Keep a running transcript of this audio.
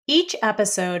Each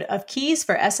episode of Keys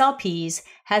for SLPs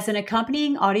has an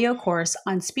accompanying audio course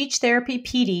on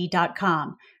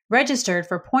speechtherapypd.com, registered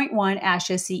for Point 1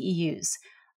 ASHA CEUs.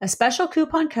 A special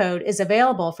coupon code is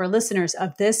available for listeners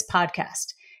of this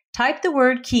podcast. Type the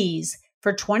word KEYS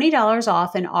for $20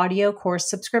 off an audio course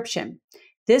subscription.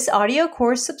 This audio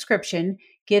course subscription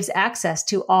gives access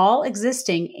to all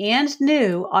existing and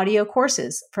new audio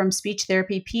courses from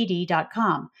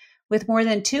speechtherapypd.com. With more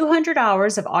than 200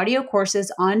 hours of audio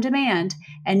courses on demand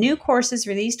and new courses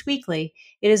released weekly,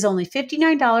 it is only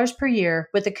 $59 per year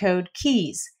with the code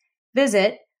KEYS.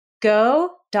 Visit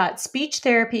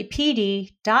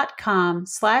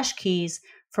go.speechtherapypd.com/keys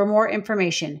for more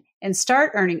information and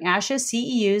start earning ASHA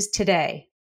CEUs today.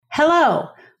 Hello,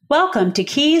 welcome to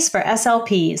Keys for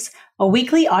SLPs, a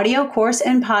weekly audio course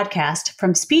and podcast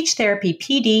from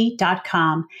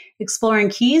speechtherapypd.com, exploring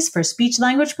keys for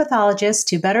speech-language pathologists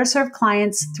to better serve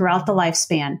clients throughout the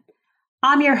lifespan.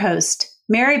 I'm your host,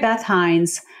 Mary Beth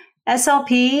Hines,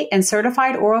 SLP and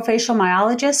certified orofacial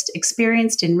myologist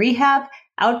experienced in rehab,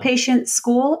 outpatient,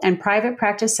 school, and private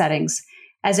practice settings.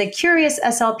 As a curious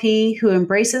SLP who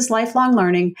embraces lifelong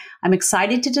learning, I'm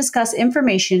excited to discuss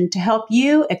information to help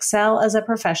you excel as a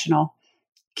professional.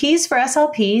 Keys for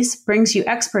SLPs brings you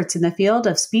experts in the field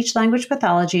of speech-language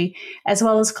pathology, as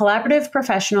well as collaborative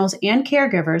professionals and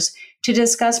caregivers to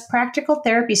discuss practical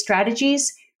therapy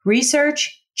strategies,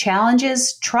 research,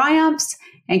 challenges, triumphs,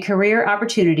 and career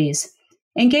opportunities.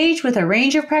 Engage with a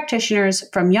range of practitioners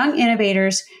from young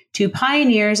innovators to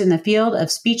pioneers in the field of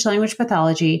speech-language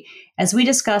pathology as we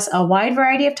discuss a wide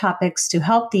variety of topics to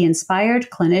help the inspired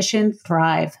clinician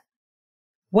thrive.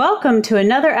 Welcome to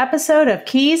another episode of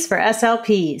Keys for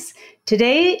SLPs.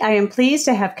 Today, I am pleased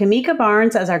to have Kamika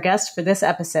Barnes as our guest for this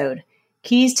episode.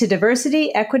 Keys to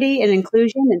diversity, equity, and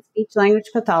inclusion in speech-language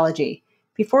pathology.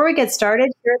 Before we get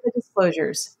started, here are the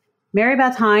disclosures. Mary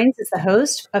Beth Hines is the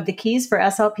host of the Keys for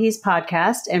SLPs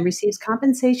podcast and receives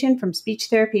compensation from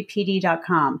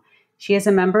speechtherapypd.com. She is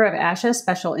a member of ASHA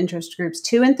Special Interest Groups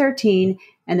 2 and 13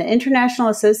 and the International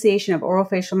Association of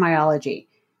Orofacial Myology.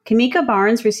 Kamika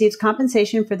Barnes receives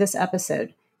compensation for this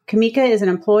episode. Kamika is an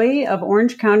employee of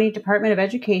Orange County Department of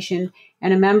Education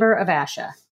and a member of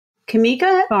ASHA.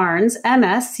 Kamika Barnes,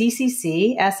 MS,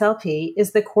 CCC, SLP,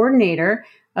 is the coordinator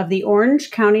of the Orange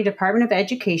County Department of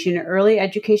Education Early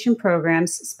Education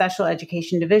Programs Special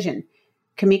Education Division.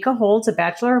 Kamika holds a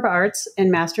Bachelor of Arts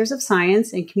and Masters of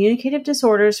Science in Communicative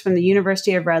Disorders from the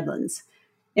University of Redlands.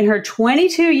 In her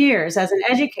 22 years as an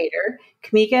educator,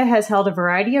 Kamika has held a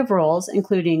variety of roles,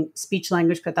 including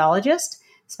speech-language pathologist,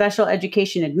 special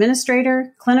education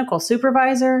administrator, clinical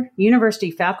supervisor,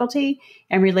 university faculty,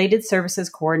 and related services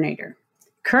coordinator.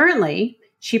 Currently,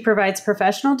 she provides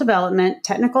professional development,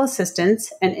 technical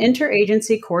assistance, and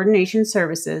interagency coordination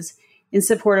services in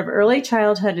support of early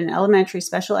childhood and elementary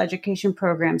special education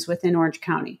programs within Orange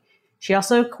County. She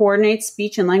also coordinates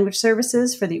speech and language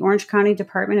services for the Orange County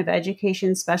Department of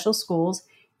Education Special Schools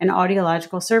and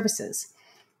Audiological Services.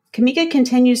 Kamika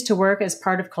continues to work as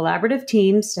part of collaborative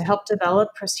teams to help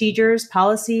develop procedures,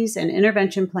 policies, and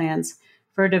intervention plans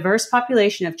for a diverse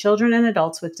population of children and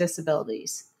adults with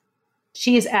disabilities.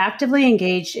 She is actively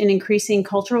engaged in increasing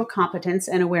cultural competence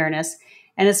and awareness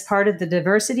and is part of the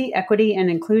Diversity, Equity,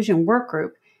 and Inclusion Work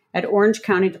Group at Orange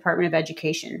County Department of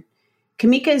Education.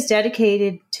 Kamika is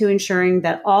dedicated to ensuring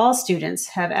that all students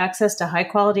have access to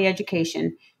high-quality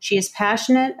education. She is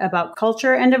passionate about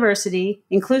culture and diversity,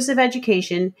 inclusive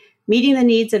education, meeting the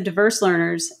needs of diverse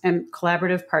learners, and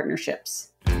collaborative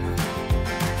partnerships.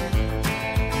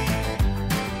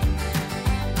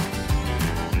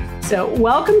 So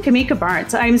welcome, Kamika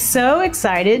Barnes. I'm so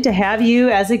excited to have you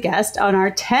as a guest on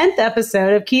our 10th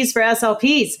episode of Keys for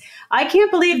SLPs. I can't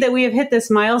believe that we have hit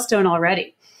this milestone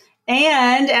already.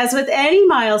 And as with any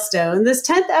milestone, this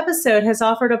 10th episode has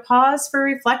offered a pause for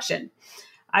reflection.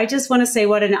 I just want to say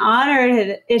what an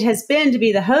honor it has been to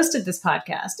be the host of this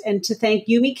podcast and to thank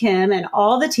Yumi Kim and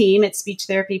all the team at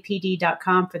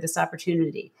speechtherapypd.com for this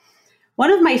opportunity.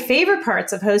 One of my favorite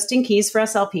parts of hosting Keys for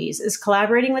SLPs is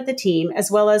collaborating with the team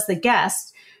as well as the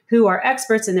guests who are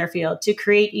experts in their field to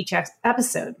create each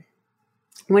episode.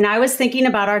 When I was thinking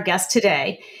about our guest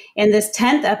today in this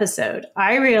 10th episode,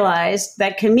 I realized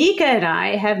that Kamika and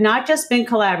I have not just been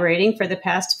collaborating for the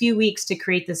past few weeks to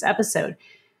create this episode,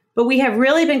 but we have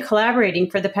really been collaborating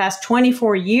for the past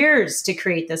 24 years to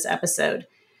create this episode.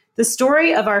 The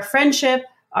story of our friendship,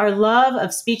 our love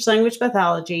of speech-language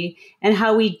pathology, and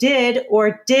how we did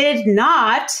or did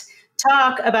not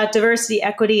talk about diversity,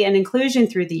 equity, and inclusion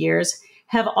through the years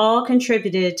have all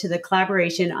contributed to the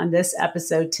collaboration on this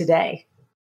episode today.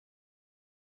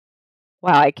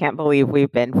 Wow, I can't believe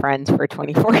we've been friends for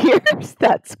 24 years.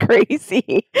 That's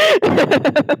crazy.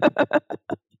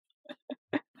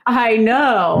 I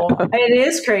know. It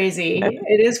is crazy.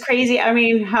 It is crazy. I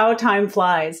mean, how time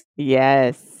flies.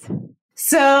 Yes.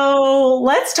 So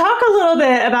let's talk a little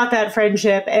bit about that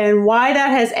friendship and why that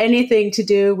has anything to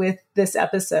do with this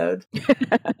episode.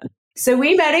 So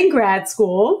we met in grad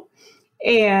school,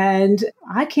 and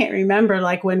I can't remember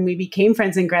like when we became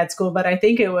friends in grad school, but I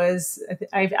think it was,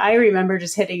 I remember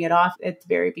just hitting it off at the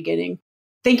very beginning.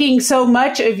 Thinking so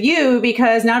much of you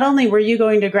because not only were you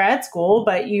going to grad school,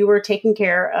 but you were taking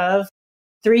care of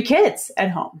 3 kids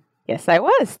at home. Yes, I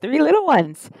was. 3 little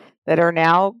ones that are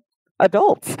now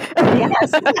adults.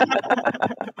 Yes.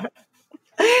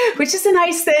 Which is a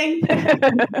nice thing.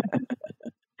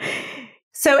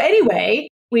 So anyway,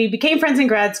 we became friends in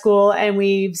grad school and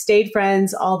we've stayed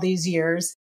friends all these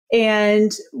years.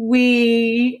 And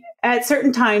we, at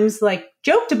certain times, like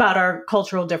joked about our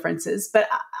cultural differences, but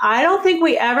I don't think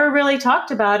we ever really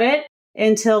talked about it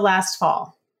until last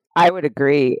fall. I would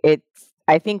agree.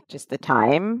 I think just the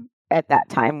time at that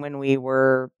time when we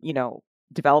were,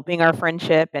 developing our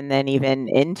friendship and then even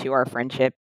into our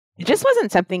friendship, it just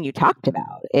wasn't something you talked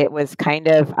about. It was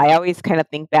I always kind of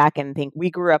think back and think we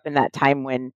grew up in that time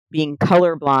when being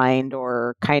colorblind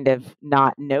or kind of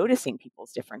not noticing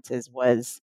people's differences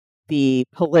was the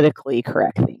politically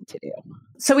correct thing to do.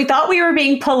 So we thought we were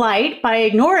being polite by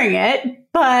ignoring it,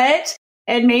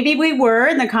 and maybe we were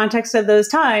in the context of those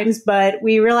times, but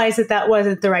we realized that that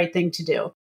wasn't the right thing to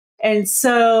do. And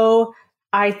so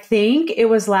I think it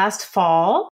was last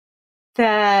fall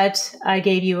that I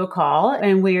gave you a call,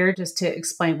 and just to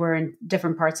explain, we're in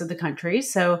different parts of the country.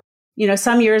 So,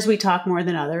 some years we talk more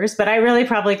than others, but I really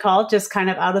probably called just kind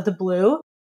of out of the blue.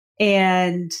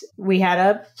 And we had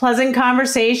a pleasant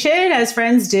conversation as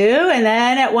friends do. And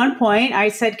then at one point I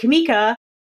said, Kamika,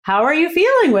 how are you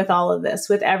feeling with all of this,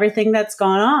 with everything that's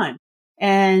gone on?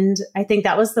 And I think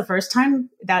that was the first time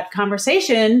that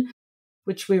conversation,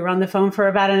 which we were on the phone for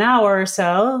about an hour or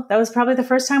so, that was probably the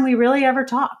first time we really ever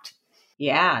talked.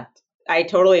 Yeah, I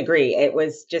totally agree. It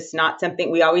was just not something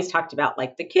we always talked about,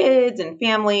 like the kids and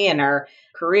family and our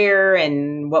career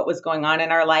and what was going on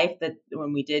in our life, that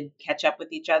when we did catch up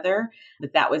with each other,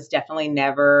 that was definitely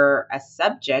never a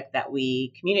subject that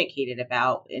we communicated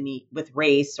about with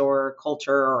race or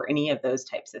culture or any of those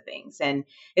types of things. And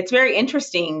it's very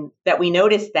interesting that we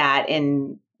noticed that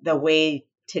in the way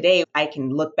today I can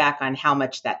look back on how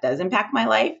much that does impact my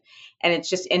life. And it's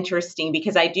just interesting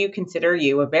because I do consider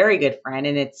you a very good friend,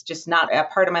 and it's just not a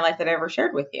part of my life that I ever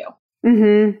shared with you.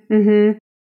 Mm-hmm. Mm-hmm.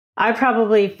 I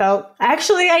probably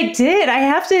actually I did. I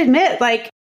have to admit,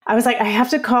 I was like, I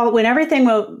have to call when everything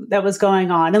that was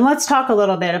going on. And let's talk a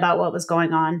little bit about what was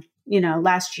going on,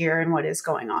 last year and what is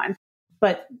going on.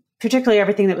 But particularly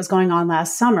everything that was going on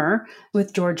last summer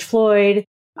with George Floyd.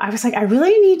 I was like, I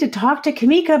really need to talk to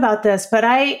Kamika about this. But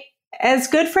as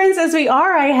good friends as we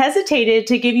are, I hesitated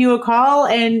to give you a call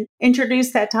and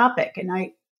introduce that topic. And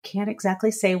I can't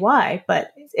exactly say why,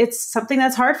 but it's something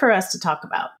that's hard for us to talk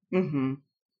about. Mm-hmm.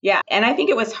 Yeah. And I think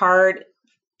it was hard,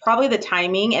 probably the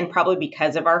timing, and probably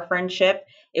because of our friendship,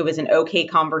 it was an okay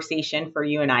conversation for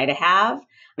you and I to have.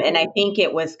 And I think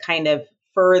it was kind of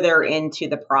further into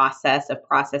the process of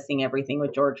processing everything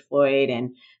with George Floyd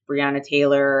and Breonna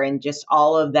Taylor and just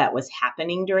all of that was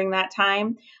happening during that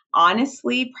time.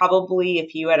 Honestly, probably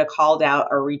if you had called out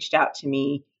or reached out to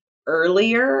me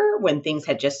earlier when things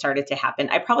had just started to happen,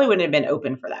 I probably wouldn't have been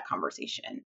open for that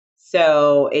conversation.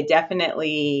 So it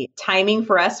definitely, timing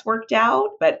for us worked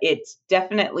out, but it's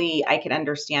definitely, I can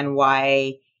understand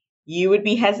why you would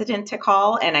be hesitant to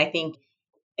call. And I think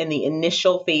in the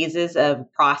initial phases of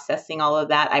processing all of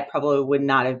that, I probably would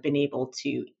not have been able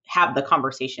to have the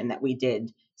conversation that we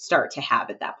did start to have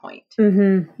at that point.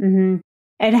 Mm-hmm, mm-hmm.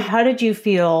 And how did you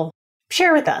feel?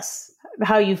 Share with us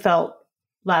how you felt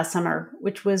last summer,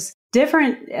 which was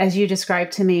different, as you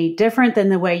described to me, different than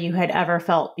the way you had ever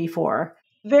felt before.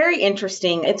 Very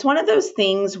interesting. It's one of those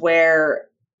things where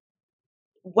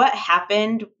what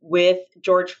happened with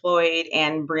George Floyd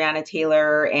and Breonna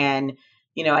Taylor, and,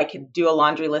 I could do a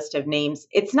laundry list of names.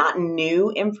 It's not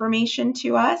new information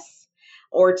to us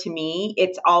or to me.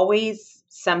 It's always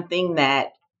something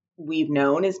that we've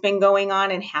known has been going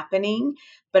on and happening.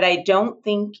 But I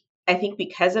think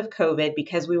because of COVID,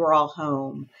 because we were all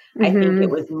home, mm-hmm. I think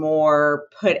it was more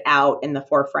put out in the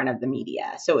forefront of the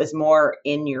media. So it was more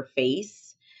in your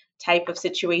face type of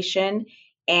situation.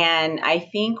 And I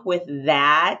think with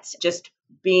that, just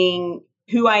being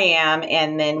who I am,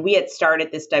 and then we had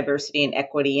started this diversity and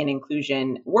equity and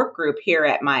inclusion work group here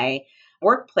at my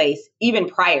workplace, even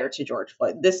prior to George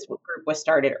Floyd. This group was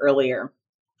started earlier.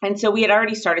 And so we had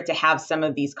already started to have some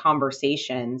of these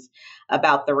conversations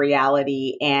about the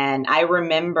reality. And I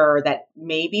remember that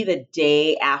maybe the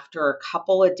day after, a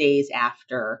couple of days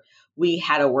after, we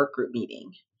had a work group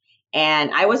meeting.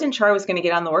 And I wasn't sure I was going to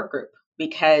get on the work group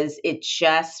because it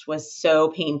just was so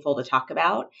painful to talk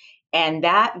about. And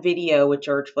that video with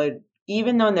George Floyd,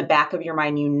 even though in the back of your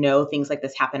mind, you know, things like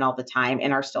this happen all the time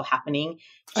and are still happening.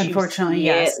 Unfortunately,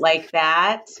 yes. It like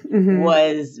that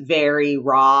was very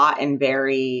raw and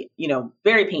very,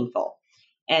 very painful.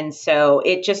 And so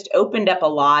it just opened up a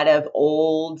lot of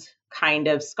old kind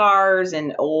of scars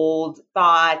and old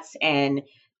thoughts, and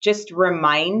just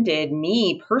reminded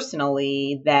me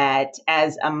personally that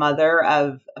as a mother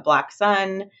of a Black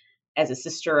son, as a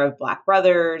sister of Black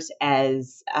brothers,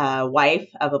 as a wife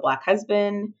of a Black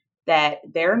husband, that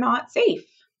they're not safe.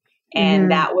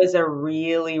 And that was a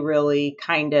really, really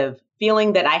kind of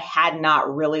feeling that I had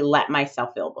not really let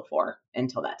myself feel before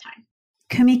until that time.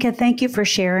 Kamika, thank you for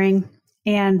sharing.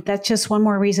 And that's just one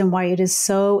more reason why it is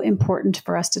so important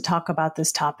for us to talk about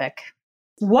this topic.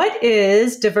 What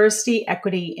is diversity,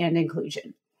 equity, and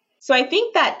inclusion? So I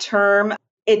think that term,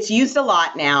 it's used a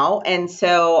lot now. And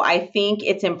so I think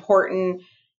it's important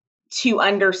to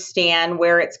understand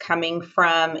where it's coming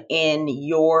from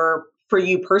for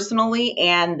you personally,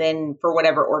 and then for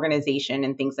whatever organization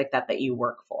and things like that you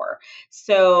work for.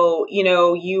 So,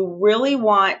 you really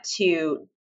want to,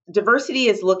 diversity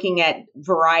is looking at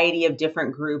variety of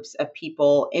different groups of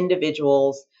people,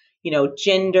 individuals,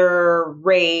 gender,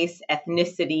 race,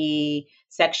 ethnicity,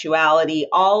 sexuality,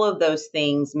 all of those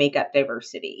things make up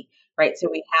diversity, right? So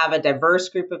we have a diverse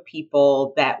group of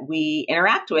people that we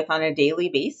interact with on a daily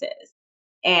basis.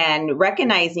 And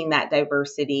recognizing that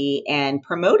diversity and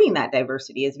promoting that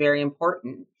diversity is very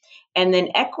important. And then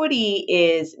equity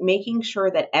is making sure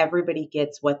that everybody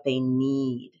gets what they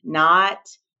need,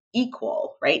 not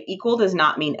equal, right? Equal does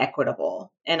not mean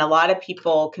equitable. And a lot of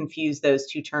people confuse those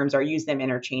two terms or use them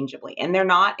interchangeably, and they're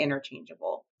not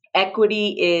interchangeable.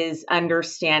 Equity is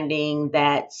understanding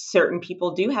that certain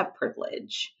people do have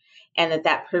privilege, and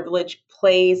that privilege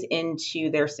plays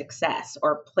into their success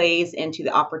or plays into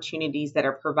the opportunities that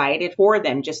are provided for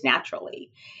them just naturally.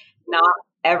 Not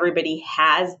everybody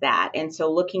has that. And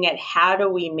so looking at how do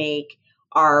we make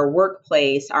our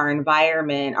workplace, our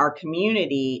environment, our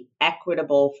community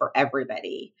equitable for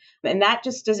everybody. And that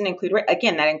just doesn't include,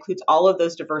 again, that includes all of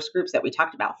those diverse groups that we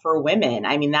talked about. For women,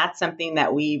 I mean, that's something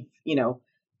that we've,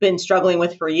 been struggling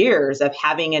with for years, of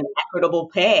having an equitable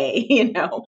pay,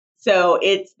 So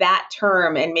it's that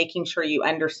term, and making sure you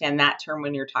understand that term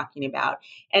when you're talking about.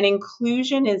 And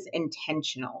inclusion is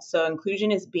intentional. So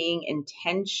inclusion is being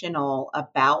intentional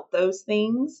about those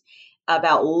things,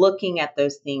 about looking at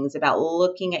those things, about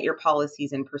looking at your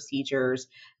policies and procedures,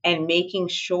 and making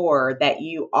sure that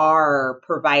you are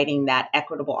providing that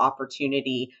equitable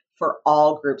opportunity for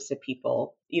all groups of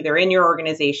people, either in your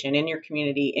organization, in your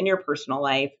community, in your personal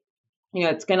life.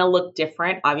 It's going to look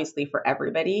different, obviously, for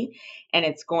everybody, and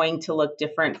it's going to look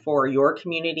different for your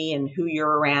community and who you're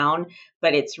around.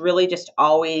 But it's really just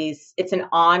it's an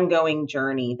ongoing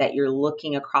journey that you're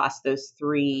looking across those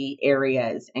three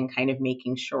areas and kind of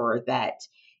making sure that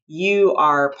you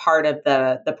are part of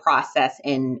the process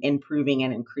in improving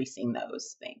and increasing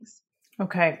those things.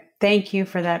 Okay. Thank you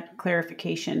for that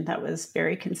clarification. That was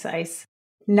very concise.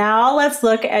 Now let's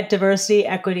look at diversity,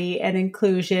 equity, and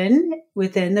inclusion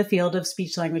within the field of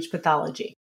speech-language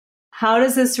pathology. How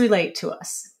does this relate to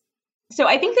us? So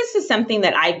I think this is something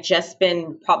that I've just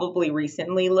been probably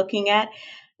recently looking at.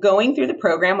 Going through the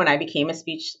program when I became a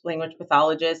speech-language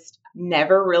pathologist,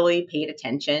 never really paid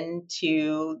attention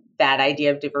to that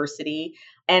idea of diversity.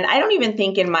 And I don't even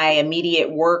think in my immediate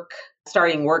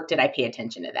starting work, did I pay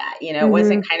attention to that? It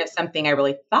wasn't kind of something I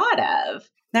really thought of.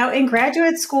 Now, in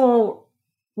graduate school,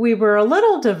 we were a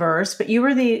little diverse, but you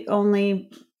were the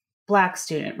only Black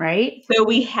student, right? So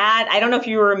we had, I don't know if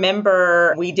you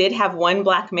remember, we did have one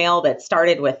Black male that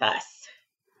started with us.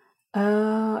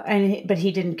 But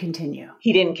he didn't continue.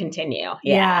 He didn't continue.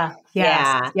 Yeah.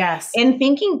 Yes. And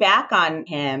thinking back on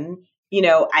him,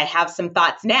 I have some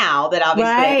thoughts now that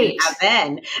obviously I didn't have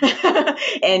then.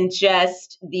 And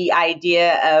just the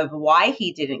idea of why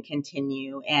he didn't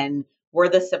continue, and were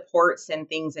the supports and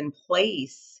things in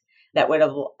place that would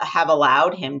have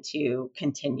allowed him to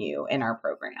continue in our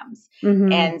programs.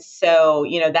 Mm-hmm. And so,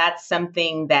 that's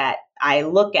something that I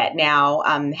look at now,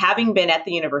 having been at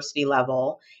the university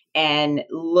level and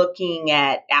looking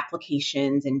at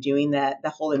applications and doing the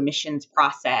whole admissions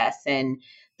process and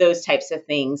those types of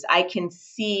things. I can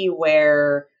see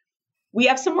where we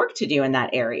have some work to do in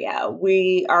that area.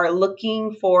 We are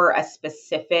looking for a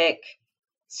specific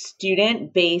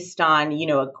student based on,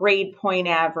 a grade point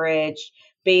average,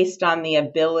 based on the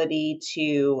ability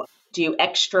to do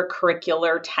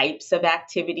extracurricular types of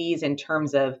activities in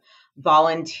terms of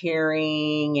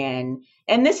volunteering.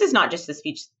 And this is not just the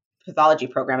speech pathology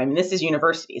program. I mean, this is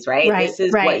universities, right? This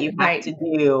is what you have to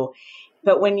do.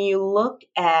 But when you look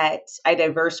at a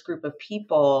diverse group of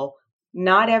people,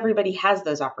 not everybody has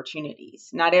those opportunities.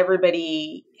 Not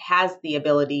everybody has the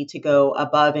ability to go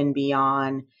above and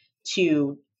beyond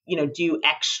to, do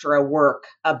extra work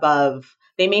above.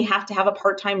 They may have to have a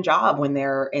part-time job when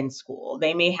they're in school.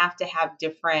 They may have to have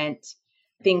different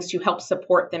things to help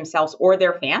support themselves or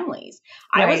their families.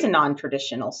 I was a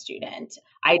non-traditional student.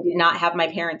 I did not have my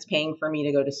parents paying for me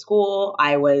to go to school.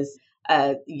 I was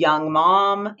a young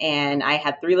mom and I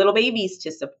had 3 little babies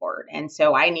to support. And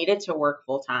so I needed to work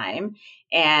full-time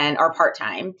or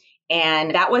part-time.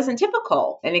 And that wasn't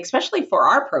typical, and especially for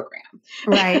our program.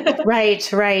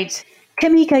 Right.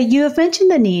 Kamika, you have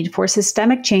mentioned the need for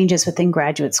systemic changes within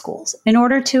graduate schools in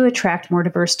order to attract more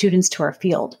diverse students to our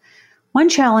field. One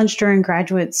challenge during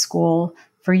graduate school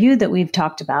for you that we've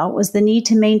talked about was the need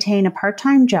to maintain a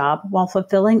part-time job while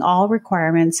fulfilling all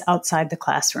requirements outside the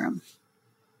classroom.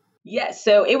 Yes.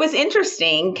 So it was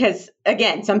interesting because,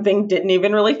 again, something didn't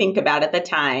even really think about at the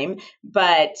time,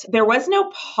 but there was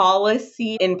no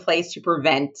policy in place to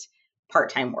prevent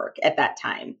part-time work at that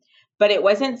time. But it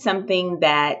wasn't something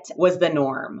that was the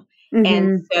norm. Mm-hmm.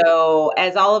 And so,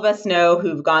 as all of us know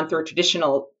who've gone through a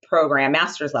traditional program,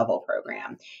 master's level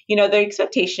program, the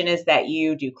expectation is that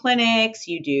you do clinics,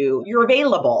 you're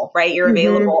available, right? You're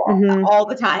available all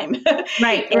the time.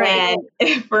 Right.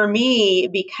 And for me,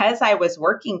 because I was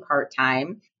working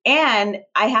part-time, and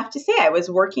I have to say, I was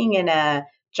working in a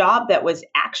job that was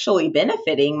actually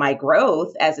benefiting my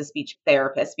growth as a speech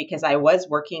therapist, because I was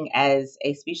working as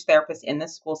a speech therapist in the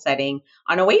school setting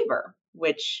on a waiver,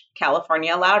 which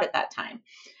California allowed at that time.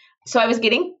 So I was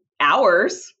getting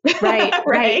hours. Right.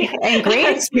 And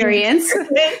great experience.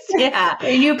 Yeah.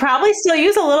 And you probably still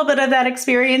use a little bit of that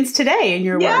experience today in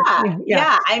your work.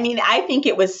 Yeah. I mean, I think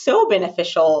it was so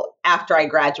beneficial after I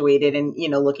graduated and,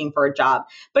 looking for a job,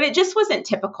 but it just wasn't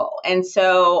typical. And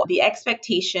so the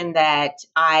expectation that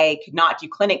I could not do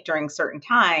clinic during certain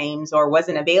times or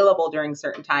wasn't available during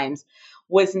certain times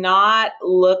was not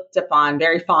looked upon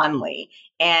very fondly.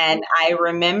 And I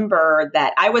remember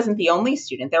that I wasn't the only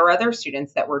student. There were other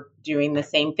students that were doing the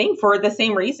same thing for the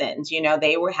same reasons.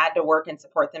 They had to work and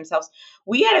support themselves.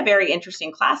 We had a very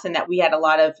interesting class in that we had a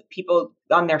lot of people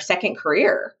on their second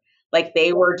career. Like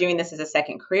they were doing this as a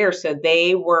second career. So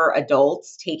they were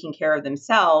adults taking care of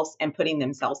themselves and putting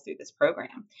themselves through this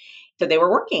program. So they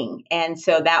were working. And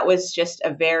so that was just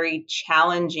a very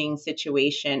challenging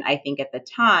situation, I think, at the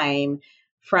time,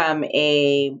 from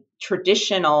a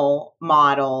traditional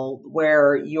model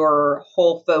where your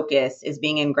whole focus is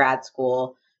being in grad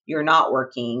school, you're not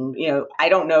working. I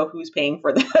don't know who's paying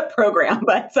for the program,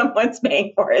 but someone's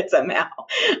paying for it somehow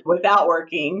without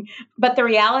working. But the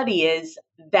reality is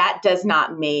that does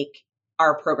not make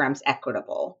our programs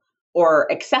equitable,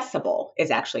 or accessible is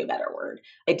actually a better word.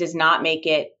 It does not make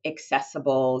it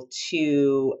accessible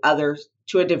to others,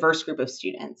 to a diverse group of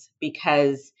students,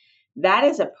 because that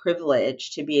is a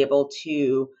privilege to be able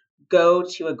to go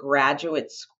to a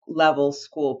graduate level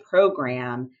school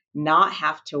program, not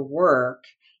have to work,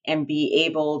 and be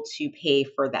able to pay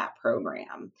for that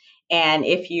program. And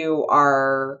if you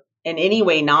are in any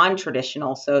way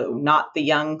non-traditional, so not the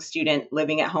young student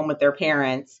living at home with their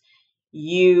parents,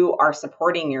 you are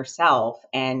supporting yourself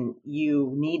and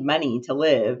you need money to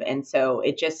live. And so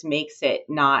it just makes it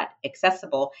not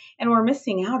accessible. And we're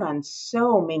missing out on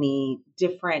so many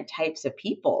different types of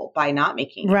people by not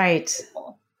making it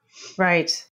accessible.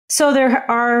 Right. So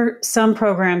there are some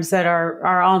programs that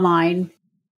are online,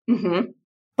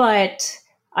 but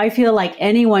I feel like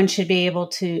anyone should be able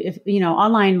to,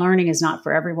 online learning is not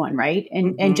for everyone, right?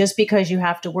 And just because you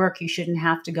have to work, you shouldn't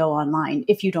have to go online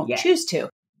if you don't choose to.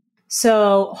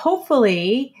 So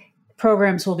hopefully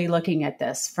programs will be looking at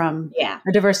this from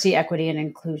a diversity, equity, and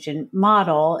inclusion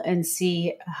model and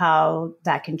see how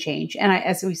that can change. And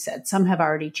as we said, some have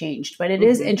already changed, but it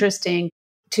is interesting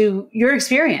your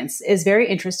experience is very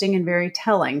interesting and very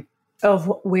telling of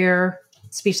where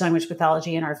speech language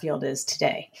pathology in our field is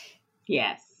today.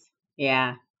 Yes.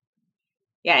 Yeah.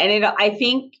 Yeah. And I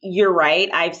think you're right.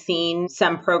 I've seen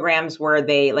some programs where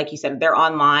they, like you said, they're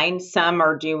online. Some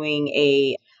are doing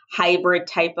a hybrid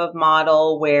type of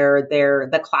model where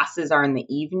the classes are in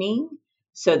the evening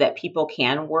so that people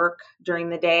can work during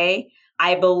the day.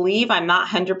 I believe, I'm not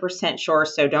 100% sure,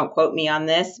 so don't quote me on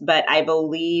this, but I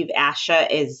believe ASHA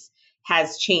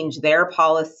has changed their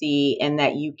policy in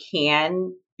that you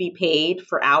can be paid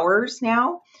for hours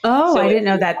now. Oh, So I if didn't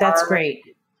know you that. That's are- great.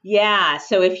 Yeah.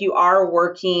 So if you are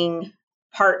working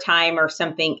part-time or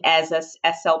something as a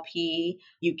SLP,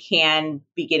 you can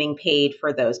be getting paid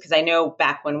for those. Because I know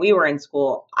back when we were in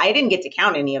school, I didn't get to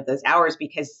count any of those hours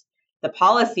because the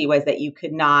policy was that you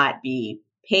could not be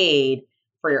paid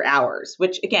for your hours,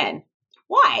 which again,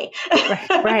 why?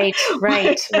 Right.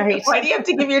 Why do you have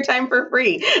to give your time for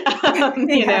free?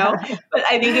 You know, but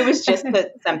I think it was just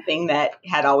something that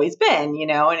had always been,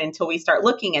 and until we start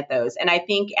looking at those. And I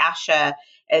think ASHA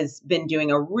has been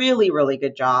doing a really, really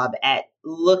good job at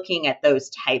looking at those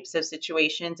types of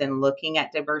situations and looking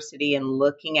at diversity and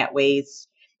looking at ways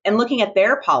and looking at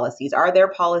their policies. Are there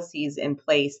policies in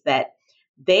place that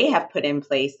they have put in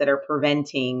place that are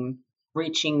preventing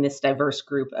reaching this diverse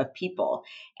group of people?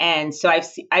 And so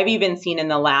I've even seen in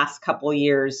the last couple of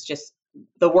years just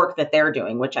the work that they're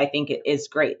doing, which I think is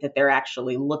great, that they're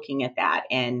actually looking at that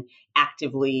and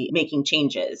actively making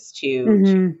changes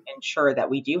to ensure that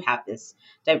we do have this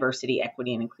diversity,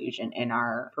 equity, and inclusion in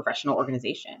our professional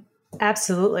organization.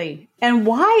 Absolutely. And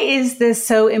why is this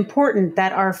so important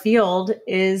that our field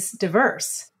is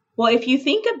diverse? Well, if you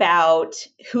think about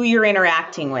who you're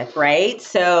interacting with, right?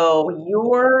 So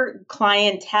your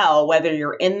clientele, whether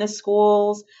you're in the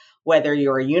schools, whether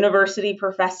you're a university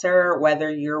professor, whether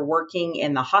you're working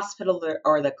in the hospital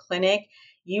or the clinic,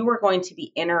 you are going to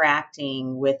be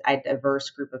interacting with a diverse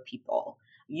group of people.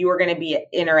 You are going to be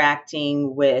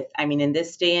interacting with, in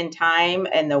this day and time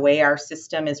and the way our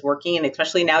system is working, and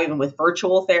especially now even with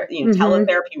virtual therapy,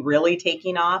 teletherapy really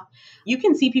taking off, you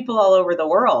can see people all over the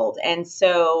world. And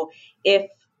so if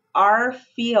our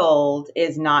field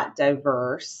is not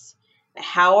diverse,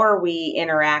 how are we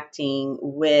interacting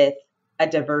with a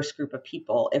diverse group of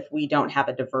people if we don't have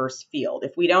a diverse field,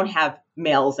 if we don't have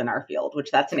males in our field,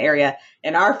 which that's an area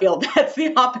in our field that's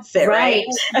the opposite, right?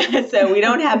 So we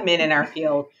don't have men in our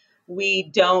field.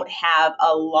 We don't have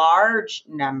a large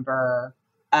number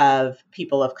of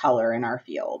people of color in our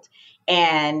field.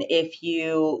 And if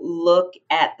you look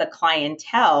at the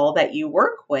clientele that you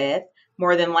work with,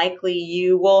 more than likely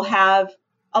you will have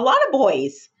a lot of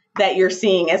boys that you're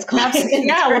seeing as clients.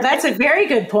 Yeah, well, that's a very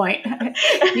good point.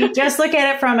 You just look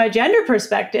at it from a gender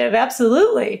perspective.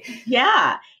 Absolutely.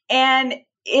 Yeah. And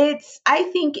I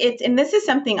think and this is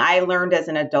something I learned as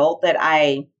an adult that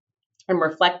I am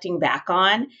reflecting back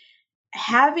on,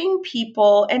 having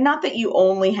people, and not that you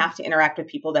only have to interact with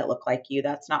people that look like you,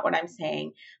 that's not what I'm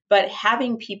saying, but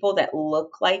having people that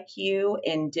look like you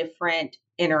in different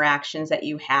interactions that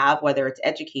you have, whether it's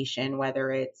education,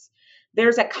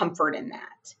 there's a comfort in that.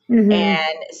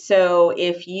 And so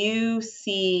if you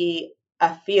see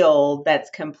a field that's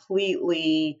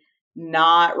completely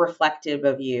not reflective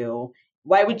of you,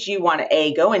 why would you want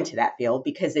to go into that field?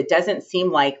 Because it doesn't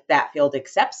seem like that field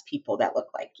accepts people that look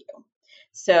like you.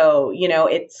 So,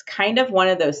 it's kind of one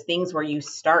of those things where you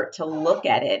start to look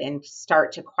at it and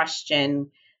start to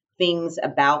question things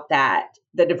about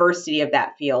the diversity of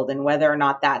that field, and whether or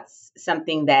not that's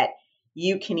something that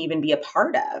you can even be a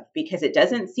part of, because it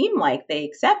doesn't seem like they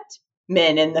accept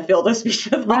men in the field of speech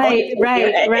pathology.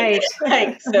 Right.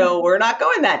 So we're not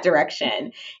going that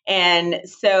direction. And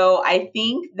so I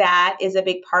think that is a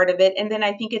big part of it. And then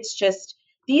I think it's just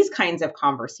these kinds of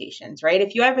conversations, right?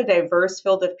 If you have a diverse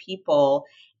field of people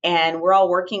and we're all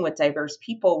working with diverse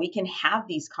people, we can have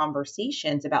these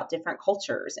conversations about different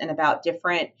cultures and about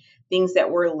different things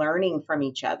that we're learning from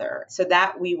each other, so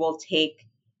that we will take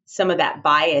some of that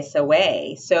bias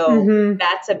away. So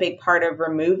that's a big part of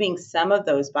removing some of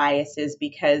those biases,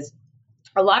 because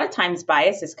a lot of times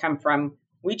biases come from,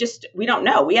 we don't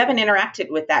know. We haven't interacted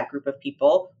with that group of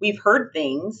people. We've heard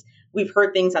things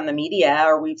on the media,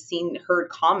 or we've heard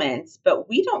comments, but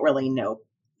we don't really know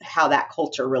how that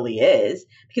culture really is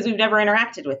because we've never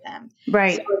interacted with them.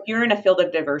 Right. So if you're in a field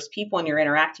of diverse people and you're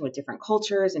interacting with different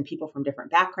cultures and people from different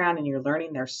backgrounds, and you're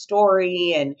learning their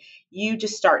story, and you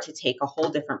just start to take a whole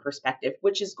different perspective,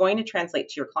 which is going to translate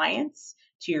to your clients,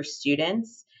 to your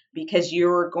students, because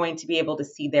you're going to be able to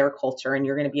see their culture, and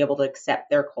you're going to be able to accept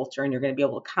their culture, and you're going to be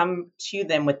able to come to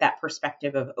them with that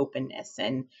perspective of openness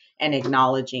and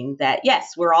acknowledging that,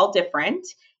 yes, we're all different,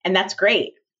 and that's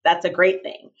great. That's a great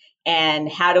thing.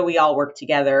 And how do we all work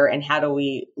together, and how do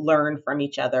we learn from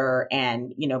each other,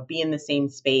 and, be in the same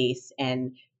space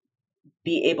and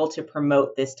be able to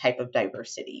promote this type of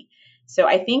diversity? So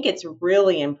I think it's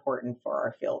really important for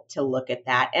our field to look at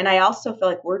that. And I also feel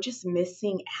like we're just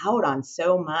missing out on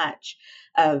so much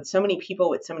of so many people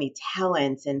with so many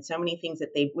talents and so many things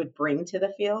that they would bring to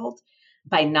the field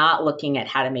by not looking at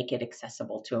how to make it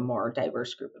accessible to a more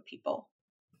diverse group of people.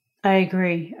 I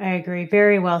agree.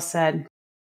 Very well said.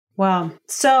 Well,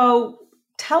 so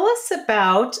tell us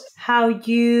about how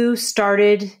you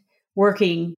started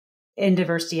working in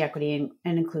diversity, equity,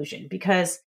 and inclusion,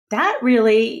 because that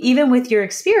really, even with your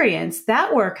experience,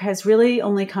 that work has really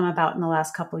only come about in the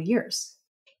last couple of years.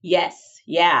 Yes.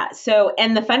 Yeah. So,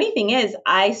 and the funny thing is,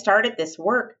 I started this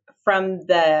work from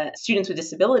the students with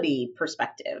disability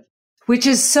perspective. Which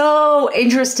is so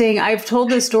interesting. I've told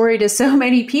this story to so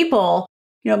many people.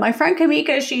 My friend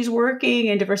Kamika, she's working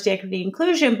in diversity, equity,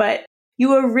 inclusion, but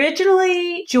you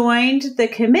originally joined the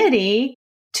committee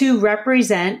to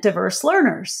represent diverse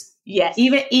learners. Yes.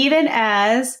 Even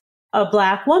as a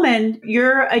Black woman,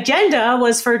 your agenda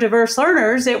was for diverse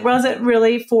learners. It wasn't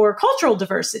really for cultural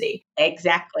diversity.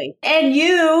 Exactly. And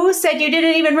you said you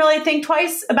didn't even really think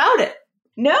twice about it.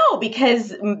 No,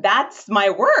 because that's my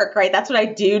work, right? That's what I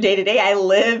do day to day. I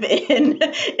live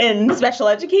in special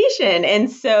education. And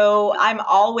so I'm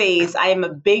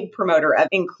a big promoter of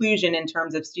inclusion in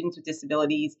terms of students with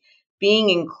disabilities being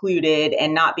included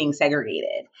and not being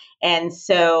segregated. And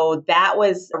so that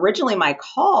was originally my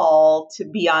call to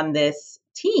be on this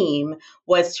team,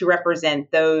 was to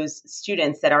represent those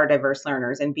students that are diverse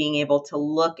learners and being able to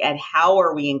look at how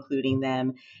are we including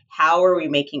them, how are we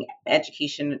making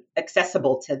education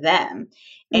accessible to them,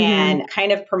 and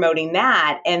kind of promoting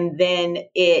that. And then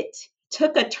it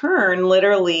took a turn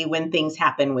literally when things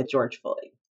happened with George Floyd.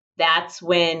 That's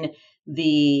when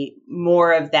the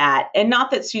more of that, and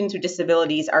not that students with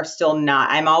disabilities are still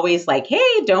not, I'm always like,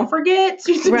 hey, don't forget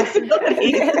students with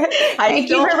disabilities. Thank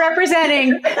you for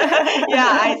representing. Yeah,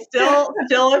 I still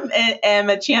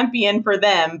am a champion for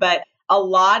them, but a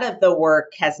lot of the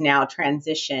work has now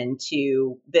transitioned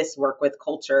to this work with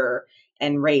culture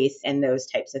and race and those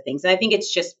types of things. And I think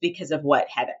it's just because of what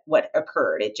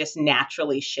occurred. It just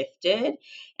naturally shifted.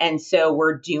 And so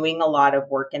we're doing a lot of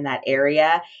work in that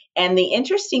area. And the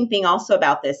interesting thing also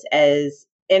about this is,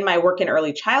 in my work in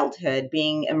early childhood,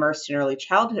 being immersed in early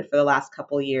childhood for the last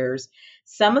couple of years,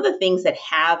 some of the things that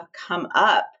have come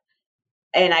up,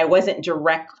 and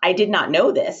I did not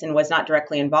know this and was not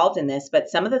directly involved in this, but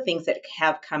some of the things that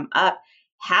have come up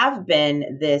have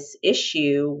been this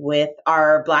issue with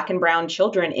our Black and brown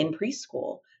children in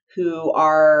preschool who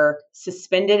are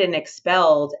suspended and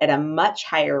expelled at a much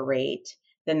higher rate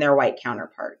than their white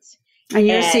counterparts. And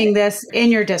you're seeing this in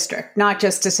your district, not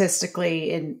just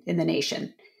statistically in the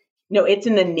nation. No, it's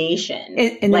in the nation.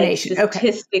 In the nation.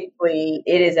 Statistically,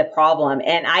 it is a problem.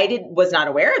 And I was not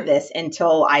aware of this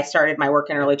until I started my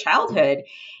work in early childhood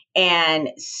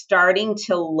and starting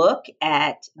to look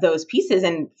at those pieces.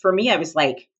 And for me, I was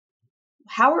like,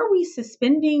 how are we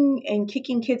suspending and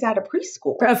kicking kids out of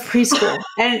preschool?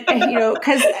 And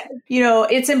because,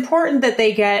 it's important that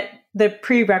they get the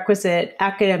prerequisite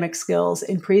academic skills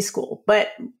in preschool.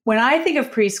 But when I think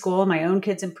of preschool, my own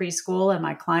kids in preschool and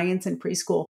my clients in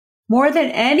preschool, more than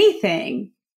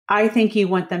anything, I think you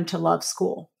want them to love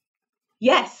school.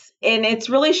 Yes. And it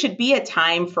really should be a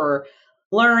time for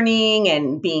learning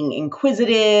and being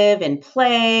inquisitive and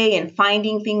play and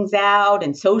finding things out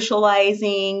and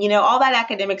socializing. All that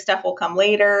academic stuff will come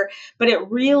later, but it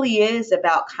really is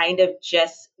about kind of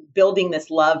just building this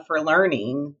love for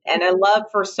learning and a love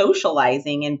for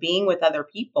socializing and being with other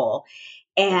people.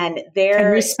 And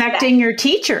respecting your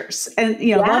teachers and,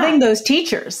 loving those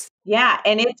teachers. Yeah.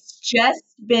 And it's just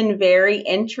been very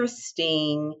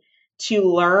interesting to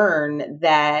learn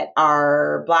that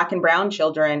our Black and brown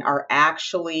children are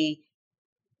actually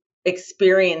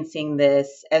experiencing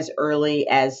this as early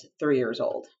as 3 years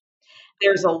old.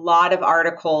 There's a lot of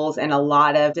articles and a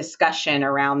lot of discussion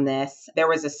around this. There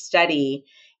was a study,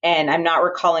 and I'm not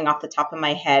recalling off the top of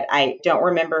my head, I don't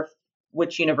remember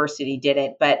which university did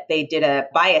it, but they did a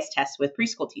bias test with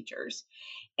preschool teachers.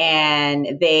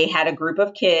 And they had a group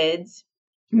of kids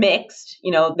mixed,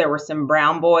 there were some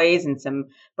brown boys and some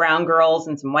brown girls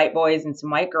and some white boys and some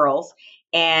white girls.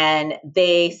 And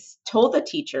they told the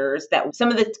teachers that some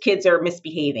of the kids are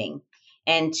misbehaving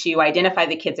and to identify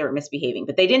the kids that were misbehaving,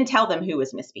 but they didn't tell them who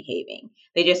was misbehaving.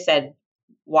 They just said,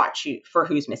 watch for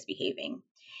who's misbehaving.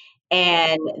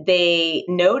 And they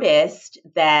noticed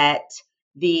that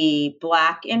the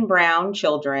Black and brown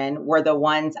children were the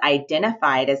ones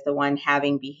identified as the one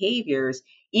having behaviors,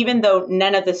 even though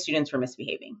none of the students were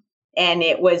misbehaving. And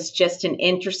it was just an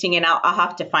interesting, and I'll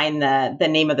have to find the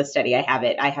name of the study. I have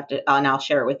it. And I'll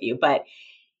share it with you. But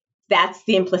that's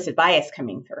the implicit bias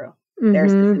coming through. Mm-hmm.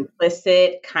 There's this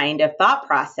implicit kind of thought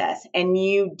process, and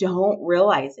you don't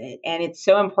realize it. And it's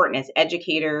so important as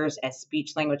educators, as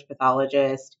speech language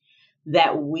pathologists,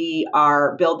 that we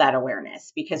build that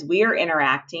awareness, because we are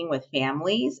interacting with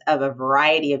families of a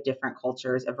variety of different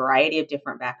cultures, a variety of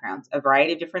different backgrounds, a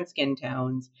variety of different skin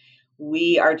tones.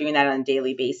 we are doing that on a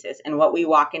daily basis. And what we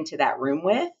walk into that room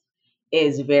with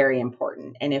is very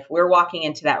important. And if we're walking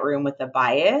into that room with a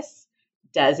bias,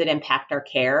 does it impact our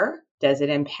care? Does it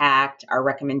impact our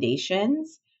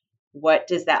recommendations? What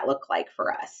does that look like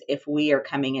for us if we are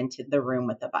coming into the room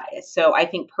with a bias? So I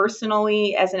think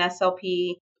personally, as an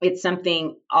SLP, it's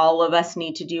something all of us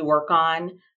need to do work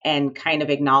on and kind of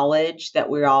acknowledge that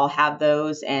we all have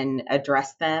those and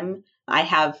address them. I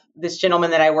have this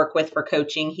gentleman that I work with for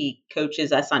coaching. He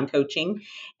coaches us on coaching,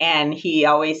 and he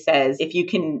always says, if you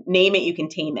can name it, you can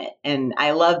tame it. And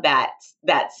I love that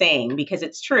saying, because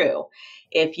it's true.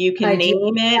 If you can name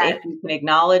it, if you can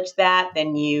acknowledge that,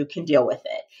 then you can deal with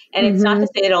it. And it's not to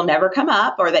say it'll never come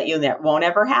up or that you won't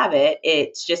ever have it.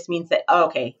 It just means that, oh,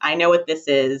 okay, I know what this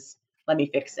is. Let me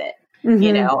fix it.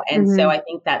 And so I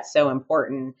think that's so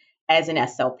important as an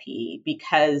SLP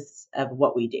because of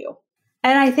what we do.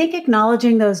 And I think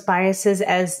acknowledging those biases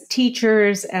as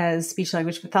teachers, as speech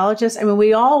language pathologists, I mean,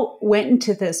 we all went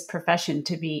into this profession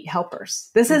to be helpers.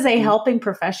 This is a helping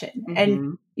profession.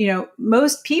 And,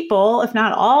 most people, if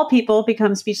not all people,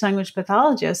 become speech language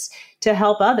pathologists to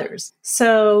help others.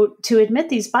 So to admit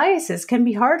these biases can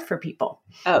be hard for people.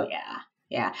 Oh, yeah.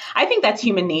 Yeah. I think that's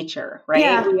human nature, right?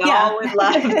 Yeah, we all would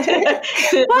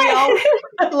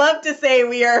love to say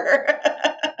we are.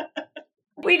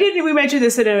 We mentioned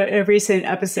this in a recent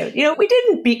episode. We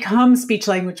didn't become speech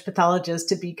language pathologists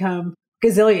to become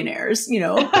gazillionaires,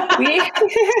 We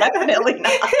definitely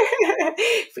not.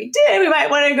 If we did, we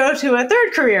might want to go to a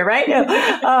third career, right? No.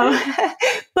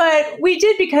 But we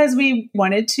did because we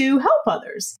wanted to help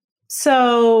others.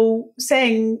 So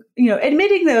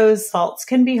admitting those faults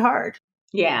can be hard.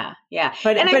 Yeah.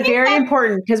 But very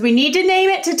important because we need to name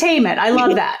it to tame it. I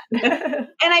love that. And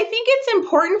I think it's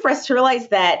important for us to realize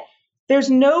that there's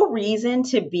no reason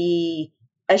to be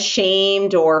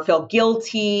ashamed or feel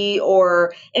guilty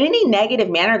or in any negative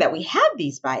manner that we have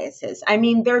these biases. I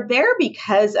mean, they're there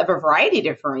because of a variety of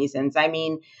different reasons. I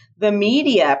mean, the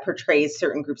media portrays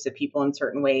certain groups of people in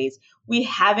certain ways. We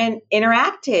haven't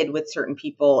interacted with certain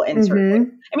people in certain ways.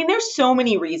 I mean, there's so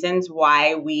many reasons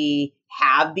why we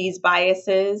have these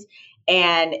biases.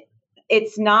 And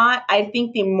it's not, I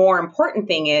think the more important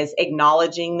thing is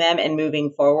acknowledging them and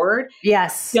moving forward.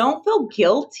 Yes. Don't feel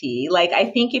guilty. Like,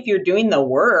 I think if you're doing the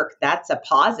work, that's a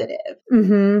positive.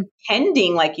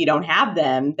 Pretending like you don't have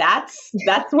them, that's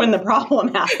when the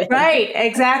problem happens. Right.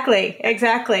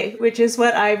 Exactly. Which is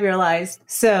what I realized.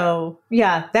 So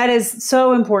yeah, that is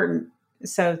so important.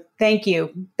 So thank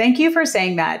you. Thank you for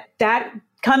saying that. That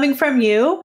coming from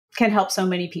you can help so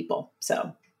many people.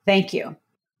 So thank you.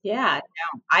 Yeah,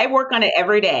 no, I work on it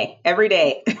every day,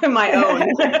 my own.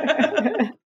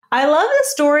 I love the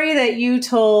story that you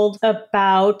told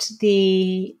about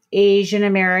the Asian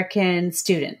American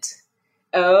student.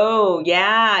 Oh,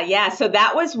 yeah. So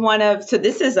that was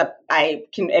I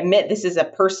can admit this is a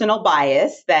personal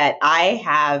bias that I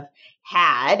have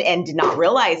had and did not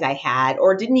realize I had,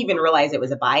 or didn't even realize it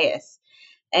was a bias.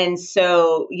 And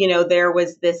so, there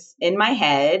was this in my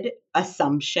head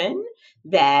assumption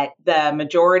that the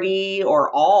majority or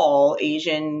all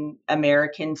Asian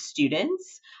American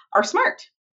students are smart.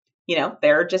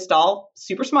 They're just all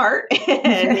super smart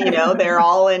and, they're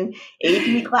all in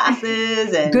AP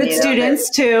classes and good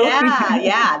students too.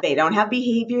 Yeah. They don't have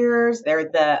behaviors. They're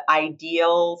the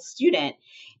ideal student.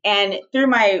 And through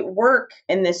my work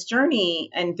in this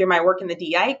journey and through my work in the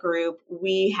DI group,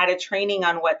 we had a training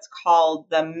on what's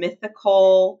called the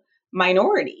mythical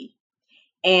minority.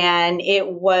 And it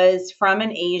was from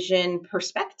an Asian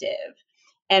perspective.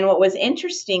 And what was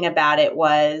interesting about it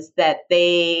was that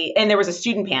there was a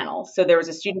student panel. So there was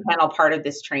a student panel part of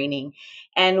this training.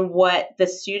 And what the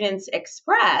students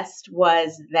expressed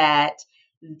was that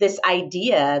this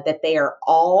idea that they are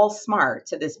all smart,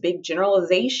 so this big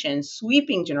generalization,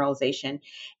 sweeping generalization.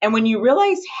 And when you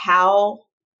realize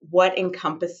what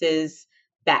encompasses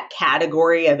that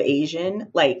category of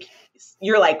Asian,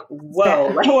 you're like,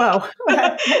 whoa, whoa.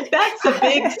 That's a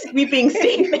big sweeping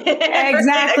statement.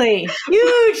 Exactly.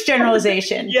 Huge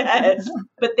generalization. Yes.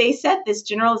 But they said this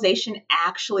generalization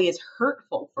actually is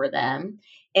hurtful for them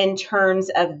in terms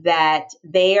of that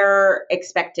they are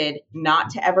expected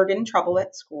not to ever get in trouble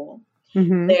at school.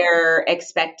 They're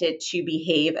expected to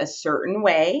behave a certain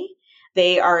way.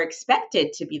 They are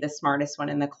expected to be the smartest one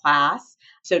in the class.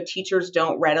 So teachers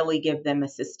don't readily give them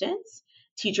assistance.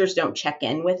 Teachers don't check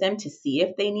in with them to see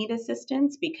if they need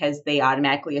assistance because they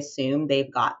automatically assume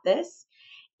they've got this.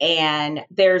 And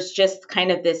there's just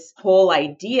kind of this whole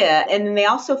idea. And then they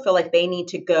also feel like they need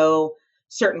to go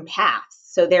certain paths.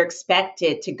 So they're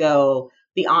expected to go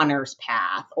the honors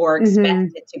path or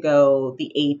expected to go the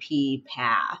AP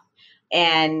path.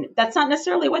 And that's not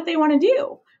necessarily what they want to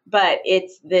do. But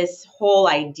it's this whole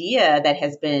idea that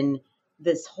has been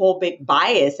this whole big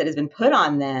bias that has been put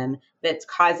on them that's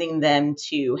causing them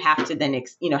to have to then,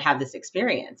 have this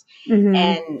experience.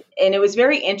 And it was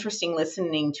very interesting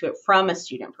listening to it from a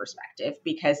student perspective,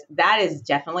 because that is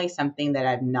definitely something that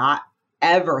I've not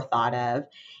ever thought of.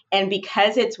 And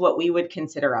because it's what we would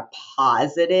consider a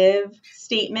positive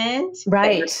statement,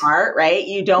 right? You're smart, right?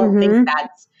 You don't think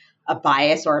that's a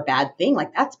bias or a bad thing.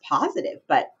 Like, that's positive,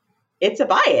 but it's a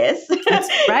bias. That's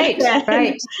right,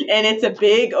 right. And it's a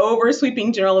big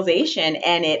oversweeping generalization,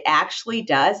 and it actually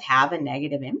does have a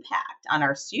negative impact on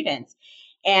our students.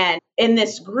 And in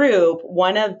this group,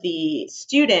 one of the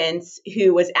students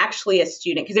who was actually a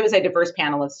student, because it was a diverse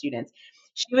panel of students,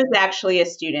 she was actually a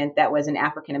student that was an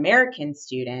African-American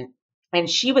student. And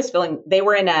she was they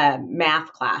were in a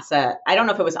math class. I don't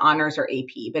know if it was honors or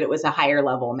AP, but it was a higher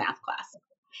level math class.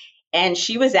 And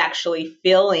she was actually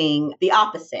feeling the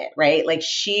opposite, right? Like,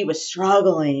 she was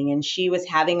struggling and she was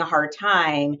having a hard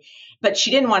time, but she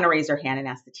didn't want to raise her hand and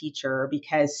ask the teacher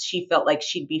because she felt like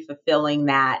she'd be fulfilling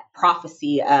that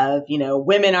prophecy of,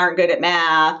 women aren't good at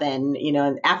math, and,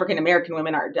 African-American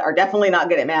women are definitely not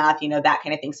good at math, that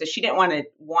kind of thing. So she didn't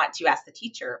want to ask the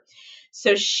teacher.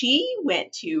 So she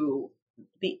went to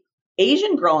the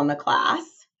Asian girl in the class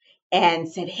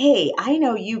and said, "Hey, I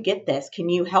know you get this. Can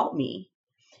you help me?"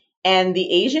 And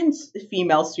the Asian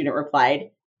female student replied,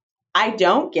 "I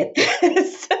don't get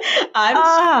this.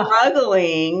 I'm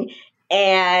struggling."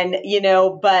 And,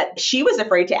 but she was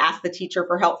afraid to ask the teacher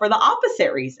for help for the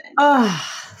opposite reason.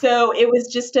 So it was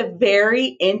just a very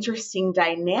interesting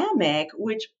dynamic,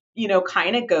 which,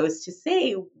 kind of goes to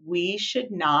say we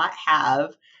should not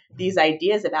have these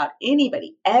ideas about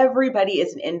anybody. Everybody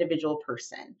is an individual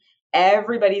person.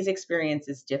 Everybody's experience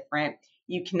is different.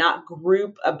 You cannot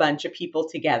group a bunch of people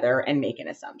together and make an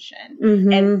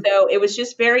assumption. And so it was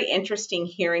just very interesting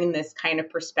hearing this kind of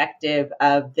perspective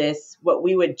of this, what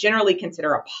we would generally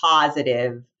consider a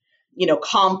positive,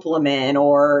 compliment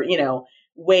or,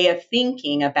 way of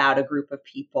thinking about a group of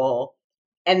people.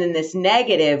 And then this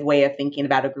negative way of thinking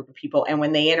about a group of people. And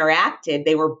when they interacted,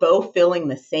 they were both feeling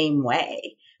the same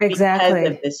way. Exactly.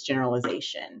 Because of this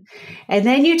generalization. And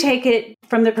then you take it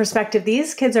from the perspective,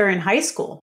 these kids are in high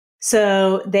school.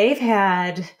 So they've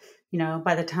had,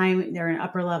 by the time they're in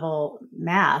upper level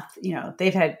math,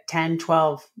 they've had 10,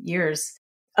 12 years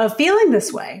of feeling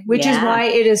this way, which is why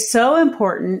it is so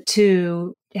important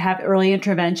to have early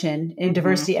intervention in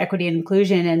diversity, equity, and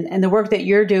inclusion. And the work that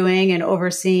you're doing and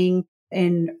overseeing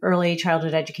in early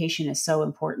childhood education is so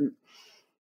important.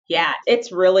 Yeah,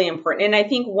 it's really important. And I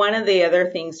think one of the other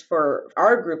things for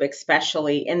our group,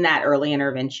 especially in that early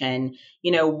intervention,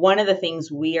 one of the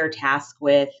things we are tasked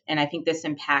with, and I think this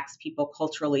impacts people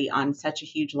culturally on such a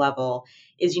huge level,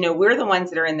 is, we're the ones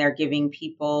that are in there giving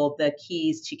people the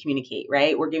keys to communicate,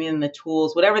 right? We're giving them the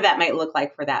tools, whatever that might look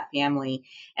like for that family.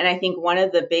 And I think one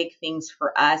of the big things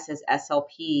for us as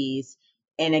SLPs,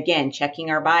 and again,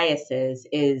 checking our biases,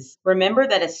 is remember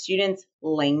that a student's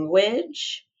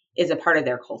language is a part of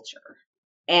their culture.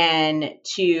 And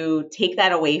to take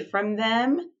that away from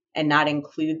them and not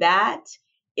include that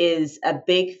is a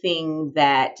big thing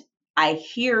that I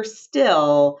hear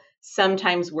still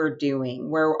sometimes we're doing,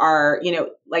 where our,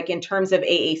 like in terms of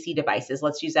AAC devices,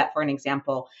 let's use that for an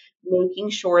example, making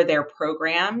sure they're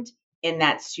programmed in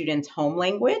that student's home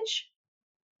language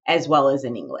as well as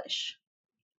in English.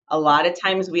 A lot of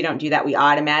times we don't do that. We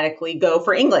automatically go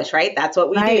for English, right? That's what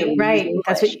we do. Right.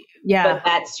 That's what, But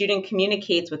that student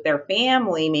communicates with their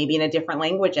family, maybe in a different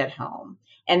language at home.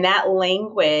 And that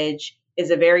language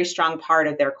is a very strong part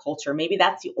of their culture. Maybe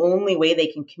that's the only way they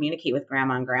can communicate with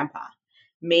grandma and grandpa.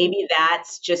 Maybe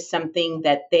that's just something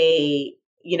that they,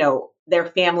 their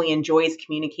family enjoys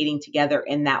communicating together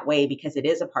in that way because it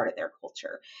is a part of their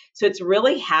culture. So it's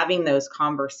really having those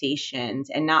conversations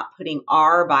and not putting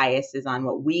our biases on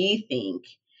what we think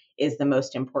is the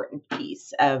most important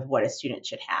piece of what a student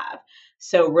should have.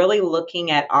 So really looking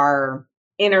at our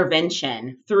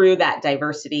intervention through that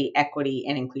diversity, equity,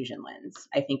 and inclusion lens,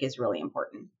 I think is really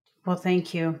important. Well,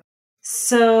 thank you.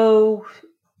 So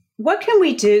what can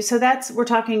we do? So we're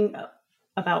talking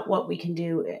about what we can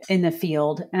do in the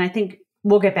field. And I think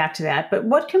we'll get back to that. But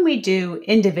what can we do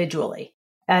individually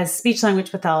as speech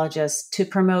language pathologists to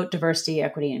promote diversity,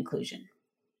 equity, and inclusion?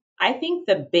 I think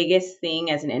the biggest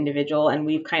thing as an individual, and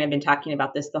we've kind of been talking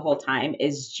about this the whole time,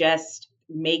 is just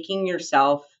making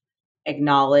yourself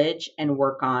acknowledge and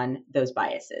work on those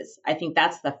biases. I think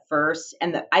that's the first,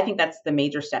 and I think that's the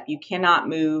major step. You cannot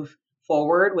move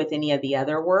forward with any of the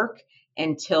other work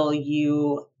until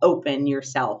you open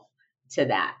yourself to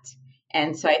that.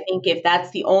 And so I think if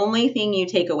that's the only thing you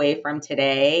take away from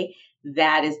today,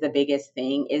 that is the biggest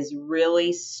thing, is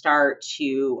really start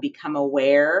to become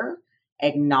aware,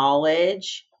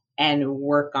 acknowledge, and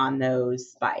work on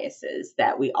those biases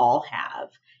that we all have,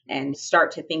 and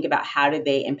start to think about, how do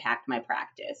they impact my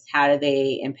practice? How do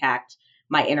they impact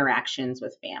my interactions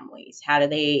with families? How do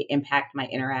they impact my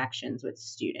interactions with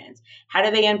students? How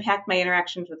do they impact my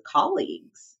interactions with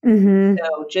colleagues? Mm-hmm.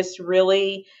 So just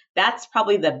really, that's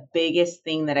probably the biggest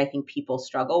thing that I think people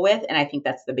struggle with. And I think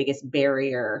that's the biggest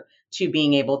barrier to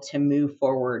being able to move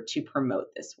forward to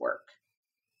promote this work.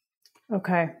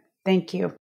 Okay. Thank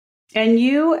you. And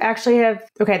you actually have,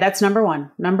 okay, that's number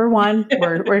one. Number one,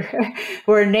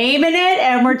 we're naming it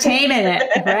and we're taming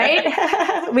it,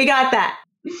 right? We got that.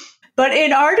 But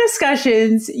in our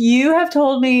discussions, you have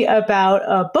told me about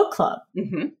a book club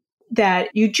that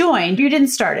you joined. You didn't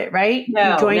start it, right?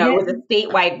 No, you joined it was a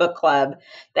statewide book club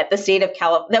that the state of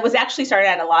California, that was actually started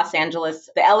out of Los Angeles.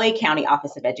 The LA County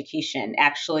Office of Education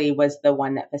actually was the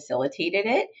one that facilitated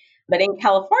it. But in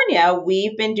California,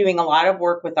 we've been doing a lot of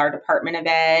work with our Department of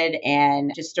Ed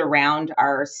and just around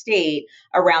our state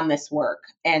around this work.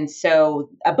 And so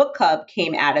a book club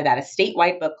came out of that, a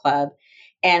statewide book club.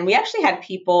 And we actually had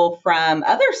people from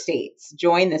other states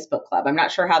join this book club. I'm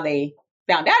not sure how they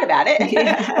found out about it,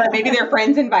 or maybe their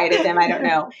friends invited them. I don't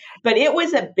know. But it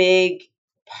was a big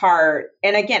part.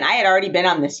 And again, I had already been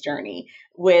on this journey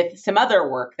with some other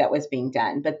work that was being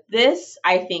done. But this,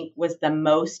 I think, was the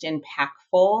most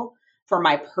impactful for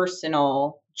my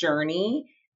personal journey,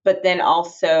 but then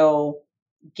also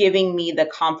giving me the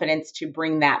confidence to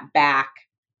bring that back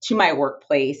to my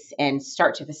workplace and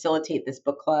start to facilitate this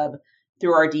book club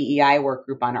through our DEI work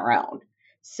group on our own.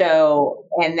 So,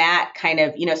 and that kind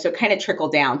of, so kind of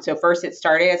trickled down. So first it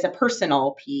started as a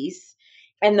personal piece,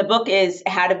 and the book is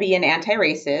How to Be an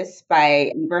Anti-Racist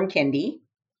by Ibram Kendi.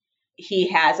 He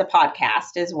has a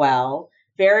podcast as well.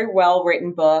 Very well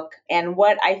written book. And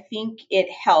what I think it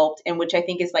helped, and which I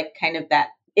think is like kind of that,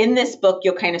 in this book,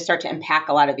 you'll kind of start to unpack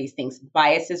a lot of these things.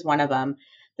 Bias is one of them.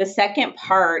 The second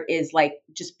part is like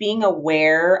just being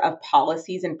aware of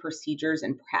policies and procedures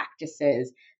and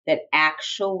practices that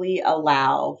actually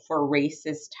allow for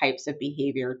racist types of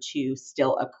behavior to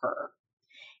still occur.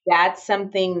 That's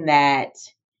something that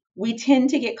we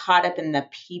tend to get caught up in the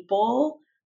people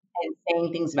and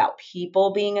saying things about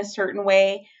people being a certain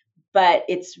way. But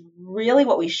it's really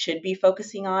what we should be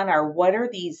focusing on are, what are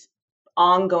these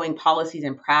ongoing policies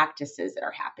and practices that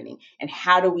are happening, and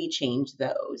how do we change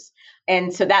those?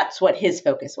 And so that's what his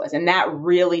focus was. And that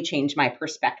really changed my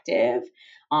perspective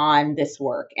on this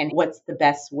work. And what's the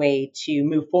best way to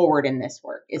move forward in this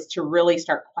work is to really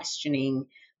start questioning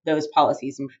those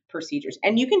policies and procedures.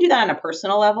 And you can do that on a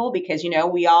personal level because,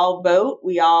 we all vote,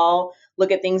 we all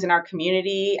look at things in our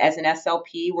community. As an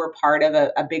SLP, we're part of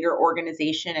a bigger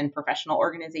organization and professional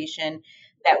organization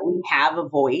that we have a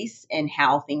voice in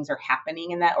how things are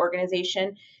happening in that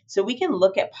organization. So we can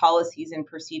look at policies and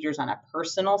procedures on a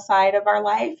personal side of our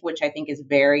life, which I think is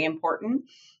very important.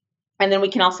 And then we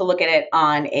can also look at it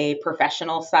on a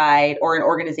professional side or an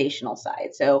organizational side.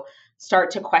 So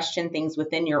start to question things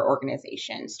within your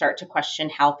organization, start to question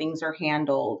how things are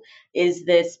handled. Is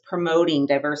this promoting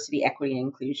diversity, equity, and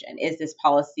inclusion? Is this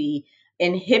policy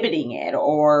inhibiting it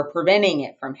or preventing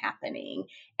it from happening?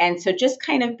 And so just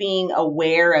kind of being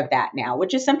aware of that now,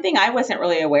 which is something I wasn't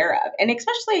really aware of. And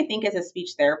especially I think as a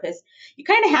speech therapist, you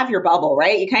kind of have your bubble,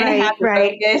 right? You kind of have your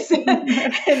focus.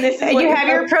 And this is you have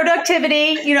your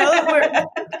productivity,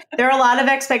 there are a lot of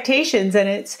expectations, and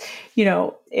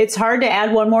it's hard to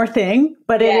add one more thing,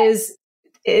 but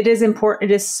it is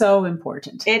important. It is so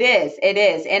important. It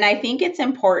is. And I think it's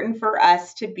important for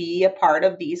us to be a part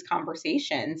of these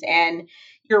conversations. And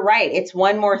you're right. It's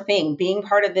one more thing. Being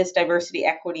part of this diversity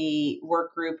equity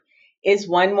work group is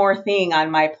one more thing on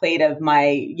my plate of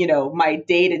my, my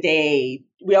day to day.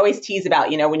 We always tease about,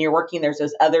 when you're working, there's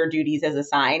those other duties as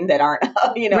assigned that aren't,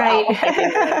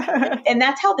 right. And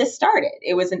that's how this started.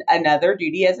 It was another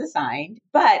duty as assigned,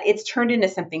 but it's turned into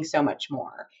something so much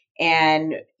more.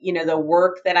 And, the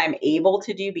work that I'm able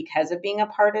to do because of being a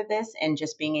part of this and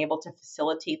just being able to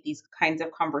facilitate these kinds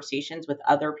of conversations with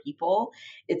other people,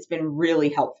 it's been really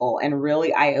helpful and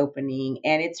really eye-opening.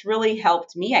 And it's really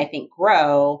helped me, I think,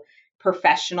 grow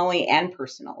professionally and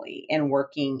personally in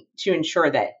working to ensure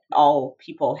that all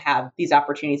people have these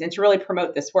opportunities and to really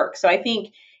promote this work. So I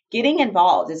think getting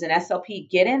involved as an SLP,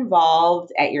 get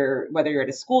involved at whether you're at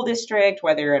a school district,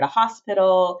 whether you're at a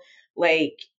hospital,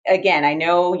 again, I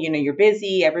know, you're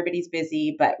busy, everybody's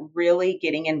busy, but really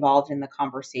getting involved in the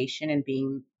conversation and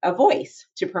being a voice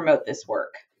to promote this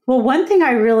work. Well, one thing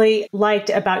I really liked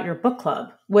about your book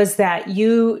club was that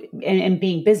you, and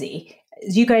being busy,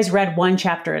 you guys read one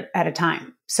chapter at a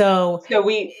time. So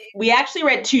we actually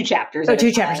read 2 chapters. Oh,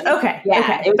 2 chapters. Okay. Yeah,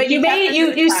 okay. But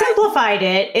you simplified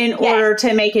it in order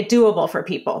to make it doable for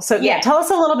people. So tell us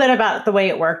a little bit about the way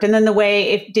it worked. And then the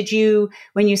way,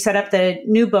 when you set up the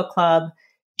new book club,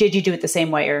 did you do it the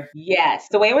same way? Or Yes.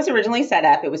 The way it was originally set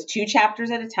up, it was 2 chapters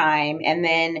at a time. And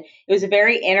then it was a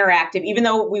very interactive, even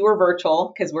though we were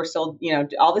virtual, because we're still,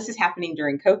 all this is happening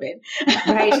during COVID.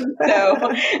 Right.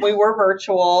 So we were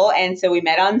virtual. And so we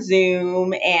met on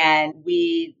Zoom, and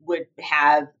we would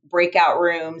have breakout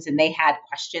rooms, and they had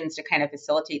questions to kind of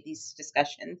facilitate these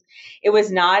discussions. It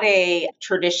was not a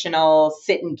traditional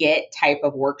sit and get type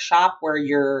of workshop where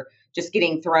you're just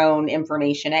getting thrown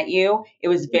information at you. It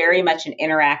was very much an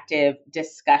interactive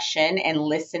discussion and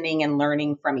listening and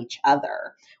learning from each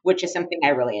other, which is something I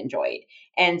really enjoyed.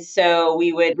 And so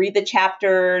we would read the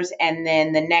chapters, and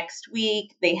then the next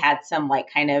week they had some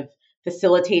kind of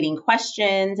facilitating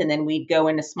questions, and then we'd go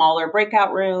into smaller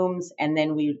breakout rooms, and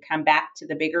then we would come back to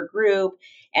the bigger group,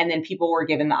 and then people were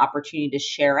given the opportunity to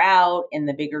share out in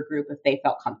the bigger group if they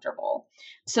felt comfortable.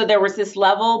 So there was this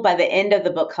level, by the end of the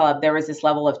book club, there was this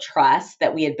level of trust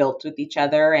that we had built with each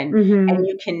other. And, and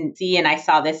you can see, and I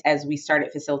saw this as we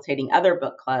started facilitating other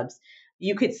book clubs,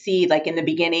 you could see in the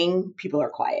beginning, people are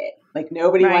quiet.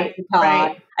 Nobody wants to talk.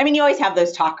 Right. I mean, you always have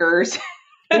those talkers.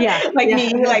 Me, blah,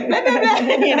 blah,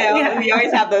 blah, we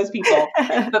always have those people.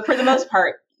 But for the most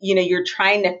part, you're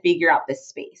trying to figure out this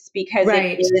space because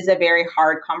it is a very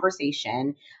hard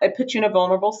conversation. It puts you in a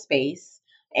vulnerable space,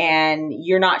 and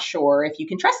you're not sure if you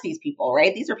can trust these people,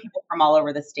 right? These are people from all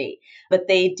over the state, but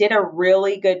they did a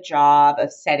really good job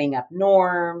of setting up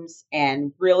norms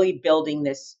and really building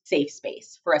this safe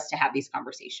space for us to have these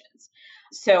conversations.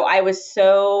 So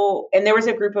and there was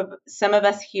a group of some of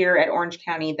us here at Orange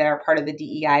County that are part of the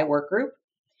DEI work group.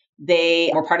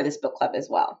 They were part of this book club as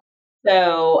well.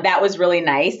 So that was really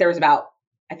nice. There was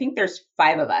there's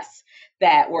 5 of us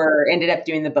that ended up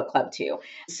doing the book club too.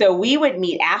 So we would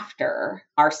meet after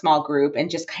our small group and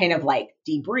just kind of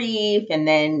debrief. And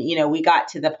then, we got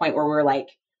to the point where we're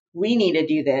we need to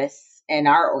do this in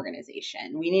our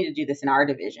organization. We need to do this in our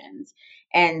divisions.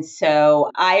 And so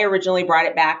I originally brought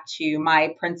it back to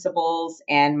my principals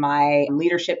and my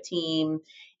leadership team,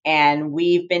 and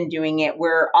we've been doing it.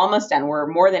 We're almost done. We're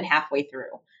more than halfway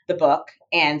through the book.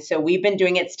 And so we've been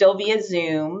doing it still via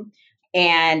Zoom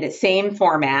and same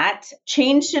format.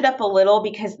 Changed it up a little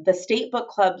because the state book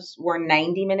clubs were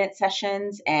 90-minute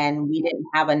sessions and we didn't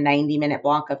have a 90-minute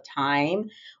block of time.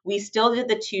 We still did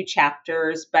the 2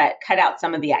 chapters, but cut out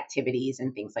some of the activities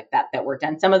and things like that were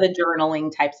done, some of the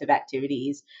journaling types of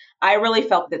activities. I really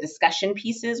felt the discussion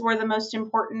pieces were the most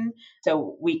important.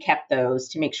 So we kept those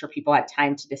to make sure people had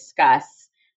time to discuss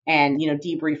and,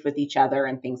 debrief with each other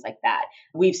and things like that.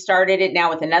 We've started it now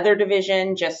with another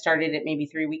division, just started it maybe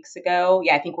 3 weeks ago.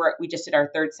 Yeah, I think we just did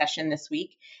our 3rd session this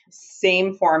week.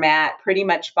 Same format, pretty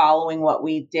much following what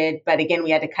we did. But again,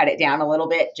 we had to cut it down a little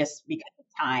bit just because of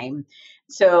time.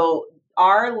 So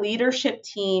our leadership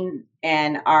team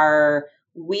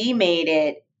we made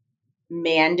it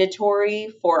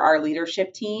mandatory for our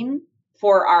leadership team.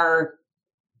 For our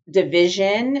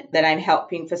division that I'm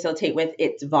helping facilitate with,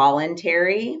 it's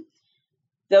voluntary.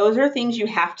 Those are things you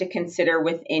have to consider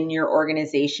within your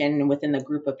organization and within the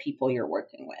group of people you're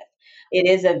working with. It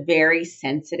is a very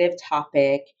sensitive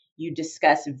topic. You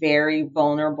discuss very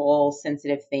vulnerable,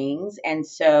 sensitive things. And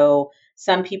so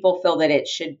some people feel that it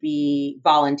should be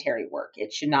voluntary work.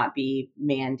 It should not be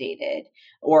mandated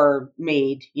or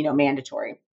made,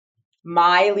 mandatory.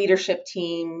 My leadership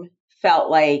team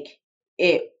felt like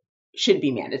it should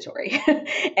be mandatory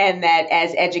and that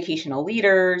as educational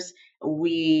leaders,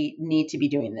 we need to be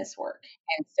doing this work.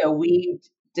 And so we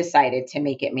decided to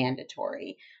make it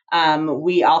mandatory.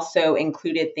 We also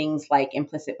included things like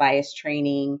implicit bias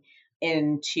training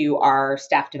into our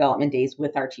staff development days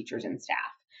with our teachers and staff.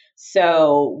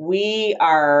 So we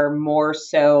are more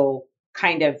so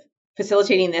kind of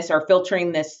facilitating this or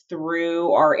filtering this through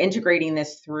or integrating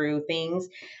this through things.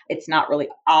 It's not really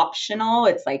optional.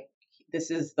 It's this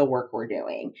is the work we're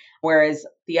doing. Whereas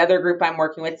the other group I'm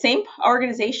working with, same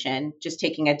organization, just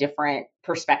taking a different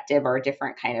perspective or a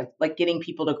different kind of getting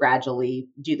people to gradually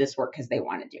do this work because they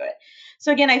want to do it.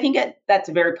 So again, I think that's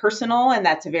very personal and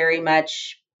that's very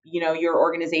much, your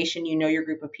organization, your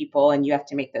group of people, and you have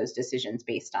to make those decisions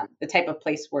based on the type of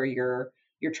place where you're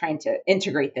trying to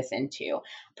integrate this into.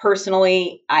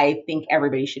 Personally, I think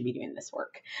everybody should be doing this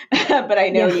work, but I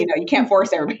know, you can't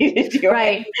force everybody to do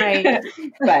it. Right.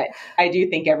 But I do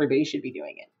think everybody should be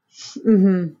doing it.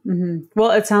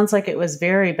 Well, it sounds like it was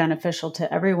very beneficial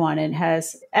to everyone and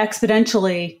has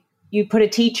exponentially, you put a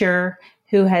teacher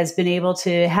who has been able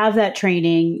to have that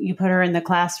training, you put her in the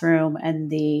classroom and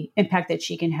the impact that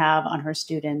she can have on her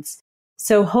students.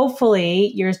 So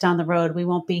hopefully years down the road, we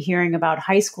won't be hearing about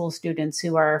high school students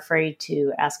who are afraid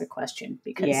to ask a question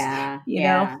because, you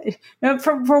know,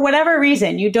 for whatever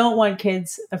reason, you don't want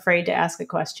kids afraid to ask a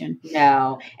question.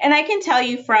 No. And I can tell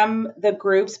you from the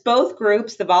groups, both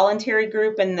groups, the voluntary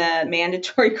group and the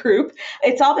mandatory group,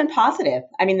 it's all been positive.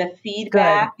 I mean, the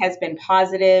feedback has been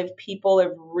positive. People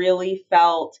have really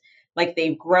felt like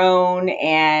they've grown.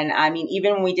 And I mean,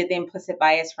 even when we did the implicit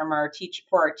bias from our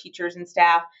teachers and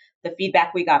staff, the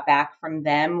feedback we got back from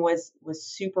them was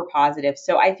super positive.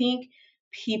 So I think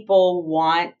people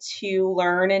want to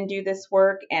learn and do this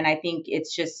work. And I think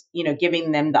it's just, you know,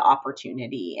 giving them the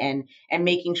opportunity and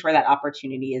making sure that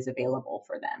opportunity is available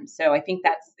for them. So I think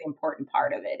that's the important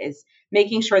part of it, is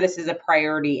making sure this is a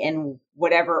priority in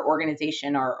whatever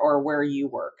organization or where you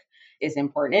work is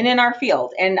important, and in our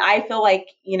field. And I feel like,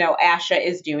 you know, ASHA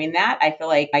is doing that. I feel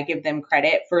like I give them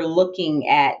credit for looking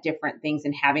at different things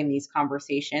and having these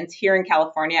conversations. Here in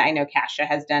California, I know CASHA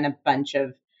has done a bunch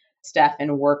of stuff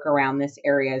and work around this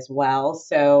area as well.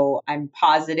 So I'm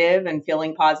positive and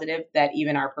feeling positive that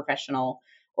even our professional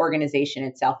organization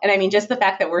itself, and I mean, just the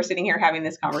fact that we're sitting here having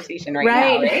this conversation right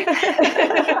now,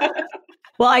 right?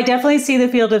 Well, I definitely see the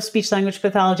field of speech language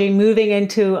pathology moving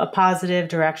into a positive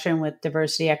direction with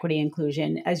diversity, equity,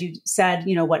 inclusion. As you said,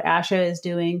 you know, what ASHA is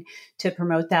doing to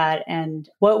promote that and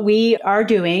what we are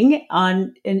doing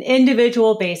on an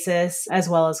individual basis as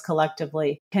well as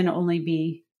collectively can only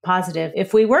be positive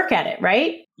if we work at it,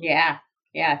 right? Yeah,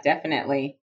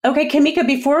 definitely. Okay, Kamika,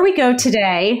 before we go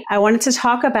today, I wanted to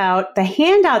talk about the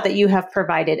handout that you have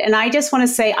provided. And I just want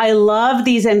to say, I love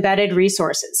these embedded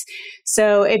resources.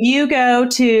 So if you go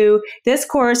to this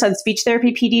course on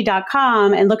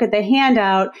speechtherapypd.com and look at the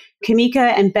handout,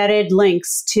 Kamika embedded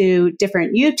links to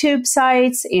different YouTube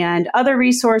sites and other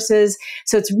resources.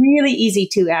 So it's really easy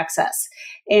to access.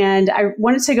 And I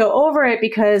wanted to go over it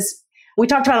because we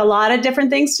talked about a lot of different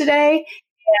things today.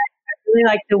 Really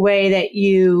like the way that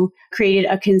you created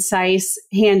a concise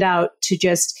handout to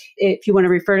just, if you want to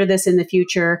refer to this in the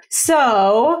future.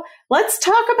 So let's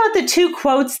talk about the two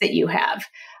quotes that you have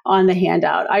on the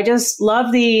handout. I just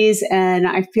love these, and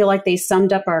I feel like they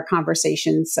summed up our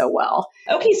conversation so well.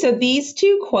 Okay, so these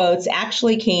two quotes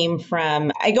actually came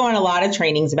from, I go on a lot of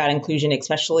trainings about inclusion,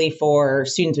 especially for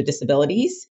students with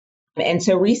disabilities. And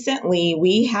so recently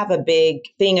we have a big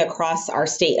thing across the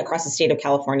state of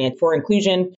California for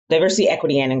inclusion, diversity,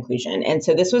 equity, and inclusion. And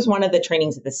so this was one of the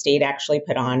trainings that the state actually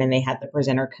put on, and they had the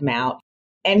presenter come out.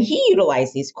 And he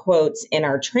utilized these quotes in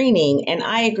our training. And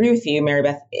I agree with you, Mary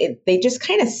Beth, they just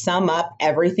kind of sum up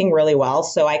everything really well.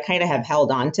 So I kind of have held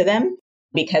on to them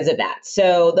because of that.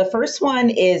 So the first one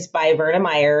is by Verna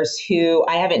Myers, who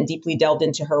I haven't deeply delved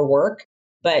into her work,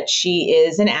 but she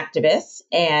is an activist,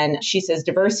 and she says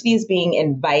diversity is being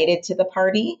invited to the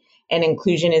party and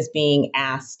inclusion is being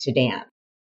asked to dance.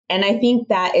 And I think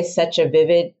that is such a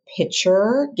vivid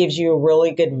picture, gives you a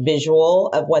really good visual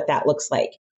of what that looks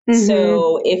like. Mm-hmm.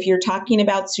 So if you're talking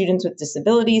about students with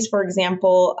disabilities, for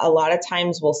example, a lot of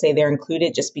times we'll say they're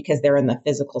included just because they're in the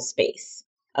physical space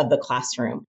of the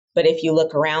classroom. But if you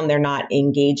look around, they're not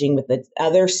engaging with the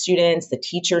other students. The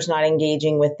teacher's not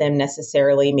engaging with them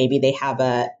necessarily. Maybe they have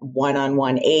a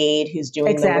one-on-one aide who's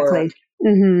doing the work.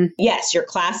 Mm-hmm. Yes, your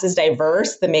class is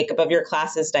diverse. The makeup of your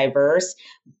class is diverse,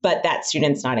 but that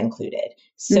student's not included.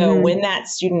 So when that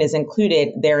student is included,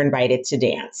 they're invited to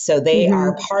dance. So they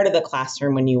are part of the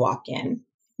classroom when you walk in.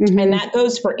 And that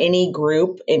goes for any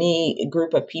group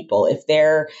of people. If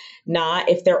they're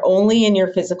only in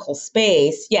your physical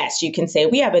space, yes, you can say,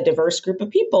 we have a diverse group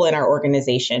of people in our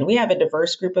organization. We have a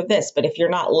diverse group of this. But if you're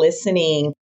not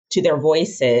listening to their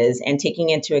voices and taking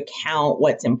into account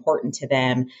what's important to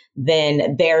them,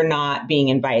 then they're not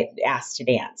being asked to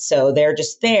dance. So they're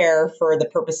just there for the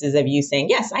purposes of you saying,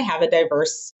 yes, I have a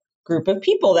diverse group of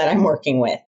people that I'm working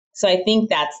with. So I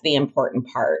think that's the important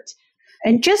part.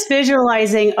 And just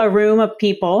visualizing a room of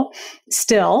people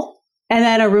still, and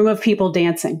then a room of people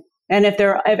dancing. And if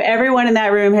everyone in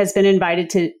that room has been invited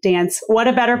to dance, what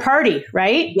a better party,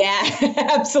 right? Yeah,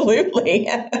 absolutely.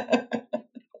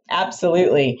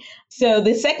 Absolutely. So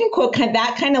the second quote,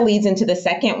 that kind of leads into the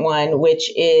second one,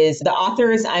 which is the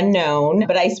author is unknown,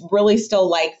 but I really still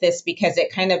like this because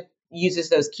it kind of uses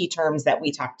those key terms that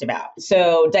we talked about.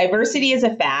 So diversity is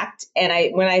a fact.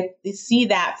 And when I see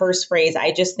that first phrase,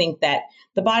 I just think that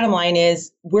the bottom line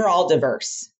is we're all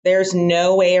diverse. There's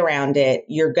no way around it.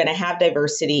 You're going to have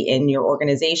diversity in your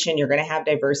organization. You're going to have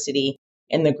diversity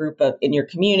in the group of in your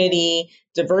community.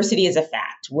 Diversity is a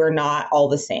fact. We're not all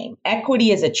the same.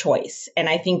 Equity is a choice. And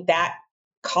I think that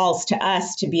calls to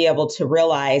us to be able to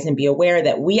realize and be aware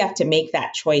that we have to make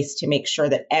that choice to make sure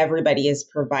that everybody is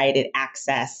provided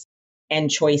access and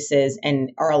choices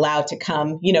and are allowed to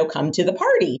come to the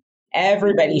party.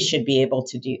 Everybody should be able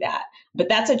to do that. But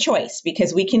that's a choice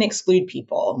because we can exclude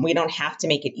people. We don't have to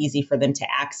make it easy for them to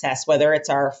access, whether it's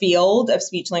our field of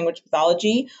speech language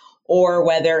pathology or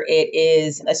whether it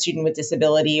is a student with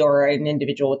disability or an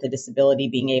individual with a disability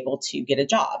being able to get a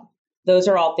job. Those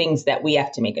are all things that we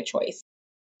have to make a choice.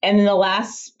 And then the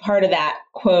last part of that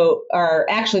quote, or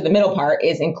actually the middle part,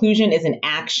 is inclusion is an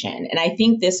action. And I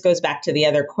think this goes back to the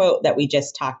other quote that we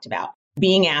just talked about,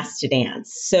 being asked to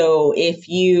dance. So if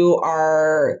you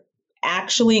are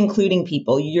actually including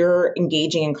people, you're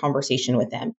engaging in conversation with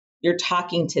them, you're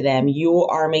talking to them, you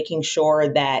are making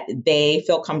sure that they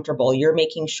feel comfortable, you're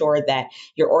making sure that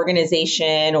your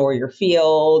organization or your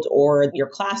field or your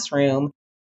classroom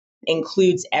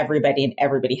includes everybody and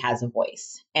everybody has a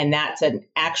voice. And that's an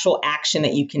actual action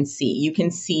that you can see. You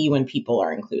can see when people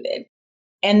are included.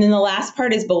 And then the last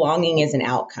part is belonging is an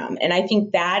outcome. And I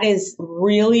think that is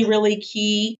really, really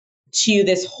key to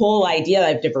this whole idea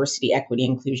of diversity, equity,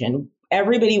 inclusion.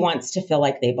 Everybody wants to feel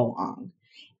like they belong.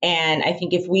 And I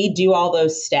think if we do all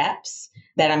those steps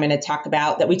that I'm going to talk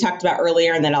about, that we talked about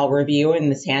earlier, and then I'll review in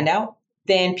this handout,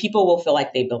 then people will feel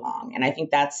like they belong. And I think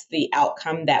that's the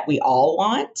outcome that we all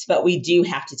want, but we do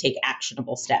have to take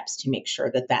actionable steps to make sure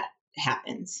that that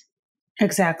happens.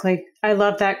 Exactly. I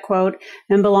love that quote.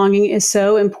 And belonging is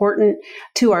so important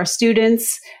to our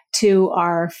students, to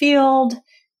our field,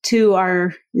 to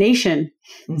our nation.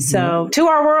 Mm-hmm. So to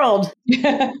our world.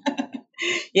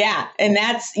 Yeah. And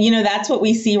that's what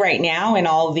we see right now. And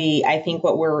I think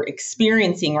what we're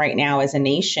experiencing right now as a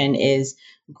nation is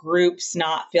groups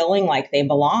not feeling like they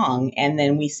belong. And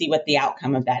then we see what the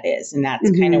outcome of that is. And that's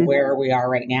kind of where we are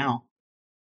right now.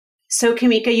 So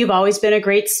Kamika, you've always been a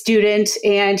great student,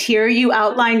 and here you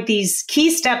outlined these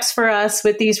key steps for us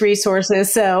with these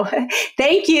resources. So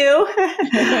thank you.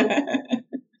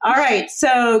 All right.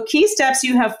 So key steps,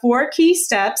 you have 4 key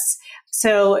steps.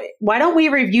 So why don't we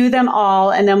review them all,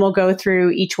 and then we'll go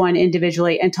through each one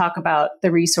individually and talk about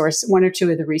the resource, 1 or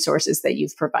 2 of the resources that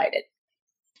you've provided.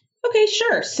 Okay,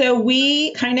 sure. So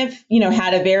we kind of,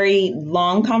 had a very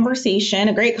long conversation,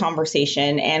 a great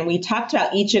conversation, and we talked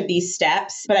about each of these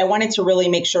steps, but I wanted to really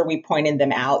make sure we pointed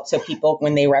them out so people,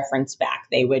 when they reference back,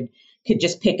 they could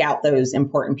just pick out those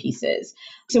important pieces.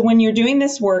 So when you're doing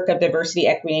this work of diversity,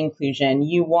 equity, inclusion,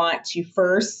 you want to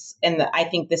first, and I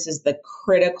think this is the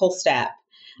critical step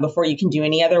before you can do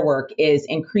any other work, is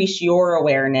increase your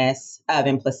awareness of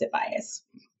implicit bias.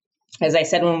 As I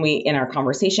said in our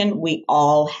conversation, we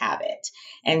all have it.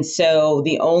 And so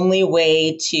the only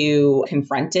way to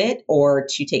confront it or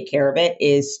to take care of it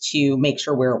is to make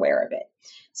sure we're aware of it.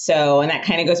 So, and that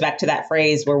kind of goes back to that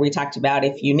phrase where we talked about,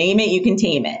 if you name it, you can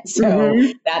tame it.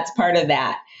 So that's part of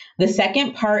that. The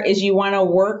second part is you want to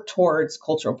work towards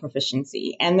cultural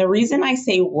proficiency. And the reason I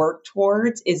say work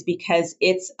towards is because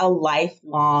it's a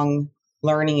lifelong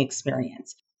learning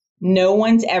experience. No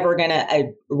one's ever going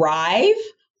to arrive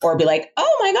or be like,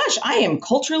 oh my gosh, I am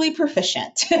culturally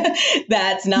proficient.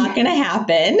 That's not going to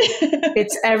happen.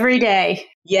 It's every day.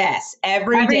 Yes,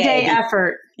 every day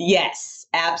effort. Yes,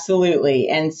 absolutely.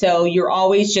 And so you're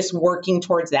always just working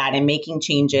towards that and making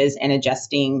changes and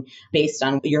adjusting based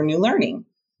on your new learning.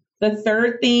 The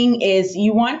third thing is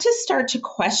you want to start to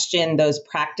question those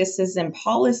practices and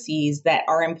policies that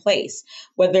are in place,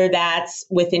 whether that's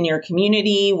within your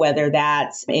community, whether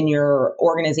that's in your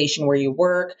organization where you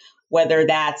work, whether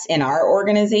that's in our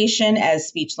organization as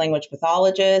speech language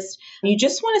pathologists. You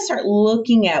just want to start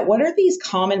looking at what are these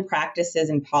common practices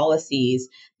and policies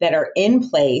that are in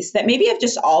place that maybe have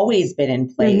just always been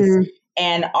in place.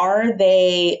 And are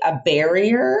they a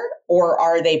barrier or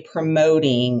are they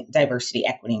promoting diversity,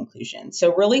 equity, inclusion?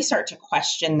 So really start to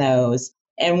question those.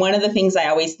 And one of the things I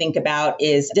always think about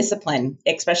is discipline,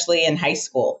 especially in high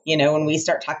school, when we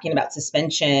start talking about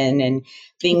suspension and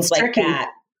things it's like tricky.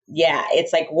 That. Yeah,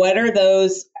 it's like, why are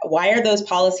those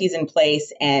policies in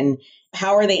place and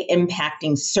how are they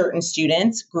impacting certain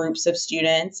students, groups of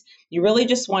students? You really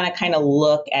just want to kind of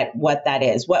look at what that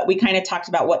is. What we kind of talked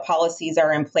about, what policies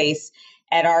are in place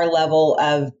at our level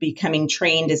of becoming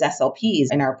trained as SLPs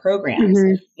in our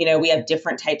programs. We have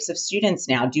different types of students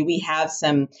now. Do we have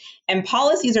and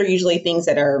policies are usually things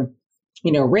that are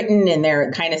written and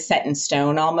they're kind of set in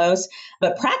stone almost.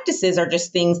 But practices are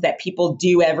just things that people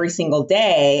do every single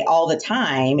day, all the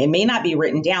time. It may not be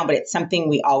written down, but it's something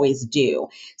we always do.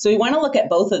 So we want to look at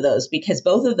both of those because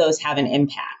both of those have an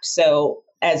impact. So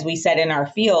as we said in our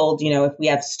field, if we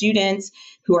have students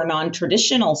who are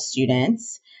non-traditional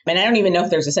students, and I don't even know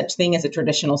if there's a such thing as a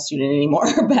traditional student anymore,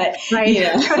 but right.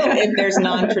 If there's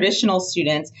non-traditional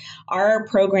students, our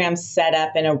program's set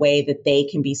up in a way that they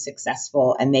can be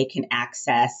successful and they can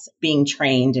access being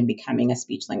trained and becoming a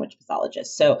speech language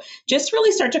pathologist. So just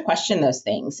really start to question those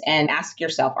things and ask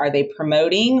yourself, are they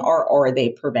promoting or are they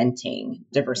preventing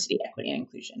diversity, equity, and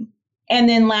inclusion? And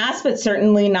then last but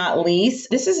certainly not least,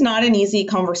 this is not an easy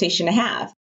conversation to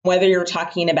have. Whether you're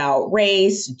talking about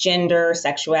race, gender,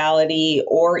 sexuality,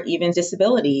 or even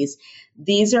disabilities,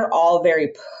 these are all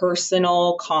very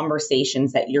personal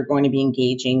conversations that you're going to be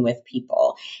engaging with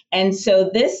people. And so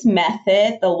this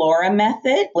method, the Laura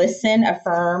method, listen,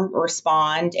 affirm,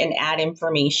 respond, and add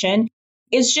information,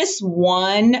 is just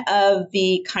one of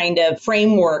the kind of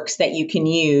frameworks that you can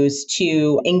use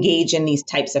to engage in these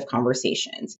types of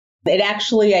conversations. It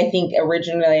actually, I think,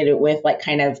 originated with like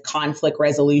kind of conflict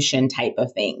resolution type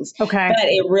of things. Okay. But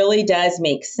it really does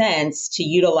make sense to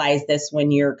utilize this when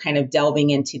you're kind of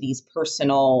delving into these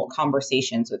personal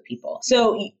conversations with people.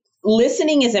 So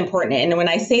listening is important. And when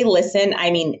I say listen,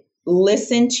 I mean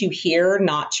listen to hear,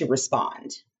 not to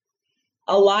respond.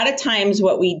 A lot of times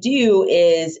what we do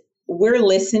is we're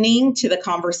listening to the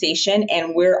conversation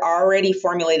and we're already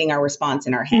formulating our response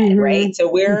in our head, right? So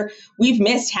we've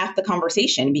missed half the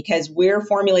conversation because we're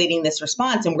formulating this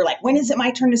response and we're like, when is it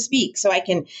my turn to speak so I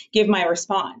can give my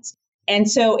response? And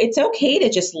so it's okay to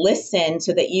just listen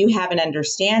so that you have an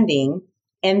understanding.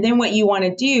 And then what you want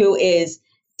to do is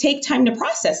take time to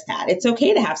process that. It's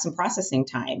okay to have some processing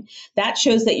time. That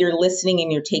shows that you're listening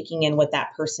and you're taking in what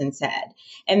that person said.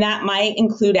 And that might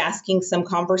include asking some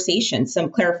conversations, some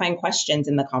clarifying questions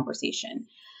in the conversation.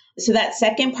 So that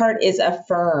second part is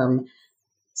affirm.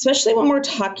 Especially when we're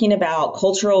talking about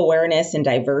cultural awareness and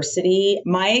diversity,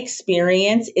 my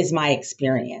experience is my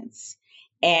experience.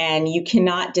 And you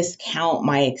cannot discount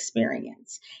my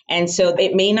experience. And so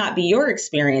it may not be your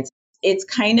experience. It's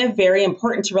kind of very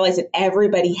important to realize that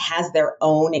everybody has their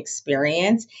own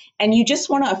experience and you just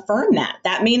want to affirm that.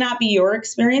 That may not be your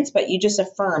experience, but you just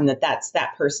affirm that that's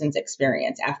that person's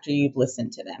experience after you've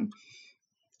listened to them.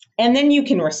 And then you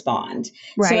can respond.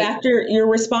 Right. So after your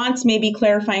response may be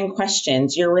clarifying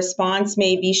questions, your response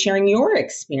may be sharing your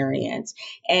experience.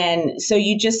 And so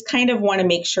you just kind of want to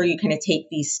make sure you kind of take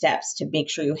these steps to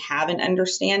make sure you have an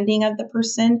understanding of the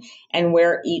person and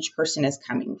where each person is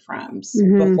coming from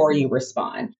before you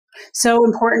respond. So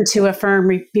important to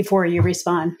affirm before you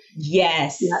respond.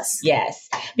 Yes.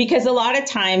 Because a lot of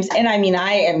times, and I mean,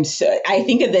 I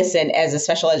think of this as a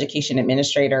special education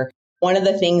administrator. One of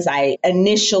the things I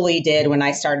initially did when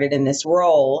I started in this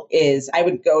role is I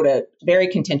would go to very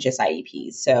contentious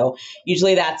IEPs. So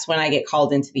usually that's when I get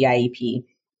called into the IEP.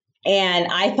 And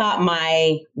I thought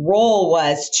my role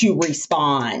was to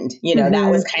respond.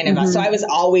 That was kind of, so I was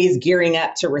always gearing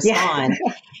up to respond.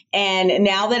 Yeah. And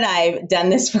now that I've done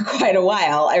this for quite a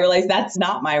while, I realize that's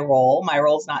not my role. My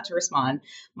role is not to respond.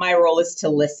 My role is to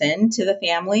listen to the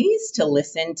families, to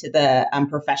listen to the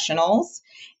professionals,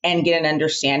 and get an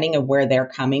understanding of where they're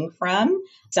coming from.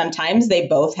 Sometimes they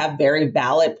both have very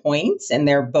valid points and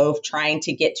they're both trying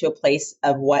to get to a place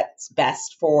of what's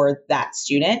best for that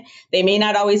student. They may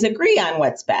not always agree on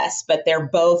what's best, but they're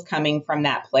both coming from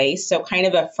that place. So kind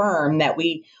of affirm that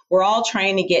we're all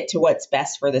trying to get to what's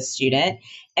best for the student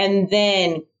and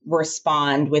then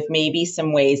respond with maybe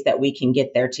some ways that we can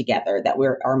get there together that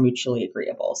are mutually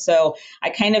agreeable. So I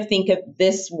kind of think of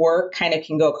this work kind of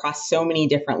can go across so many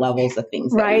different levels of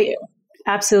things that we do.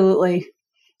 Absolutely.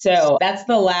 So that's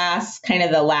the last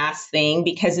thing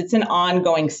because it's an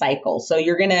ongoing cycle. So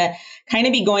you're going to kind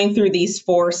of be going through these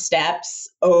 4 steps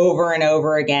over and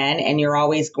over again, and you're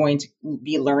always going to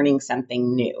be learning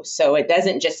something new. So it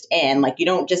doesn't just end, like you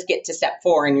don't just get to step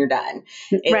 4 and you're done.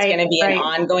 It's going to be an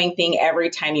ongoing thing every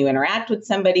time you interact with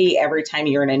somebody, every time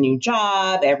you're in a new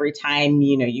job, every time,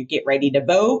 you get ready to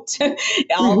vote,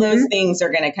 all those things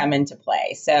are going to come into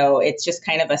play. So it's just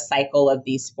kind of a cycle of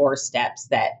these 4 steps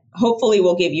that hopefully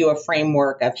will give you a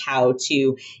framework of how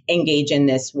to engage in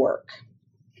this work.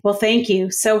 Well, thank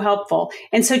you. So helpful.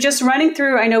 And so just running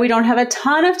through, I know we don't have a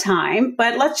ton of time,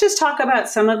 but let's just talk about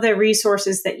some of the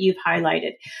resources that you've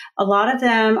highlighted. A lot of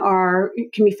them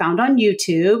can be found on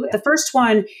YouTube. The first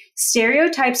one,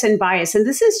 Stereotypes and Bias. And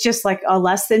this is just like a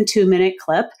less than 2-minute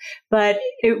clip, but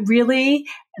it really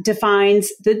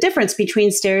defines the difference between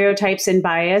stereotypes and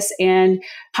bias and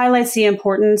highlights the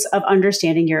importance of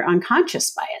understanding your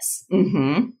unconscious bias.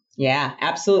 Mm-hmm. Yeah,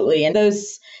 absolutely. And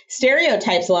those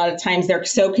stereotypes, a lot of times they're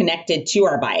so connected to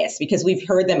our bias because we've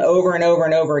heard them over and over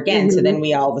and over again. So then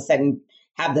we all of a sudden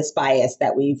have this bias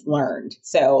that we've learned.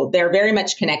 So they're very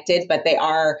much connected, but they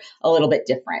are a little bit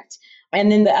different.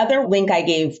 And then the other link I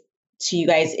gave to you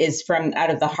guys is from out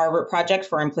of the Harvard Project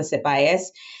for Implicit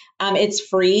Bias. It's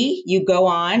free. You go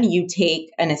on, you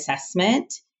take an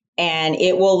assessment, and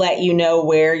it will let you know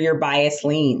where your bias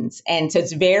leans. And so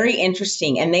it's very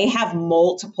interesting. And they have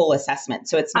multiple assessments.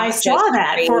 So it's not I saw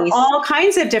that race. For all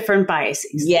kinds of different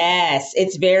biases. Yes,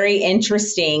 it's very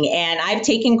interesting. And I've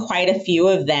taken quite a few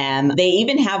of them. They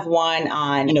even have one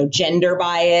on, gender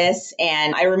bias.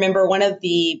 And I remember one of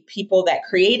the people that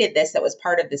created this, that was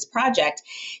part of this project,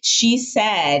 she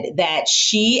said that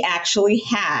she actually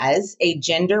has a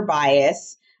gender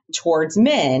bias towards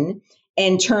men,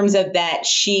 in terms of that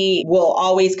she will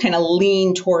always kind of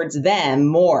lean towards them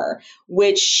more,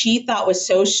 which she thought was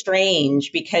so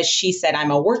strange because she said, I'm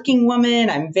a working woman.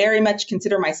 I'm very much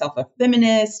consider myself a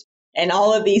feminist and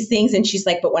all of these things. And she's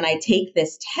like, but when I take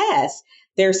this test,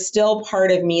 there's still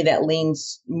part of me that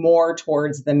leans more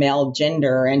towards the male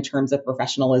gender in terms of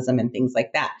professionalism and things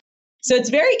like that. So it's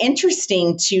very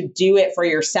interesting to do it for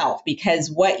yourself,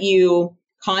 because what you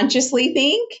consciously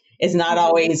think is not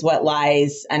always what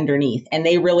lies underneath. And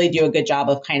they really do a good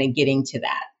job of kind of getting to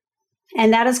that.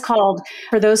 And that is called,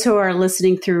 for those who are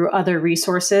listening through other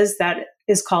resources, that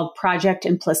is called Project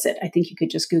Implicit. I think you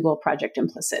could just Google Project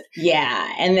Implicit.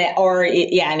 Yeah. And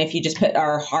if you just put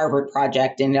our Harvard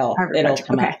project and it'll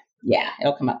come up. Yeah,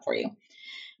 it'll come up for you.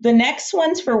 The next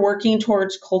one's for working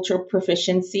towards cultural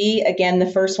proficiency. Again,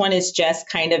 the first one is just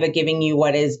kind of giving you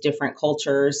what is different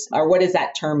cultures, or what does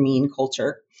that term mean,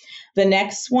 culture. The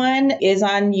next one is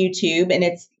on YouTube, and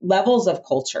it's levels of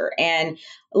culture. And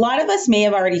a lot of us may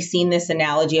have already seen this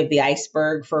analogy of the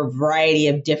iceberg for a variety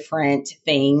of different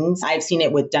things. I've seen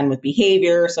it done with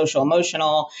behavior, social,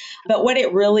 emotional. But what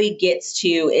it really gets to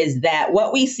is that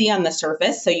what we see on the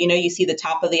surface, so you see the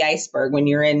top of the iceberg when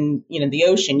you're in the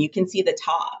ocean, you can see the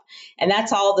top. And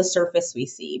that's all the surface we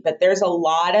see. But there's a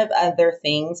lot of other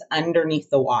things underneath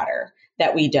the water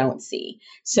that we don't see.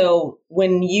 So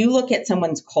when you look at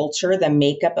someone's culture, the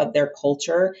makeup of their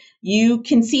culture, you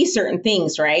can see certain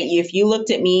things, right? If you looked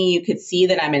at me, you could see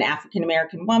that I'm an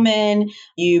African-American woman.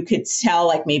 You could tell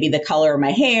like maybe the color of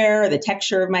my hair, the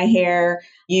texture of my hair.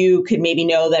 You could maybe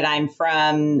know that I'm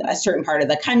from a certain part of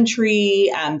the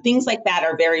country. Things like that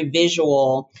are very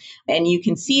visual, and you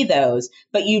can see those,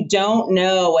 but you don't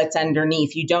know what's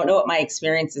underneath. You don't know what my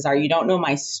experiences are. You don't know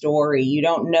my story. You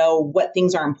don't know what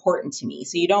things are important to me.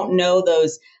 So you don't know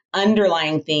those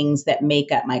underlying things that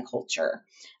make up my culture.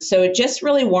 So it just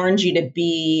really warns you to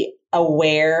be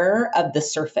aware of the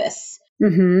surface,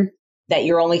 that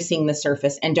you're only seeing the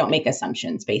surface, and don't make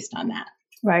assumptions based on that.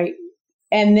 Right.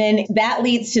 And then that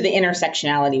leads to the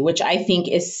intersectionality, which I think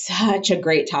is such a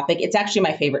great topic. It's actually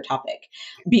my favorite topic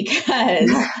because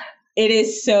it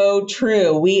is so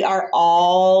true. We are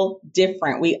all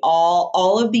different.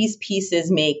 All of these pieces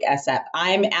make us up.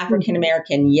 I'm African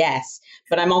American, yes,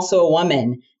 but I'm also a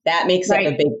woman. That makes up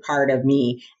a big part of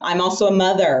me. I'm also a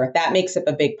mother. That makes up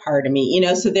a big part of me.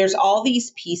 So there's all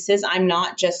these pieces. I'm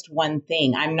not just one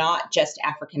thing. I'm not just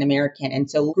African American. And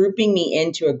so grouping me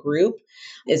into a group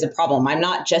is a problem. I'm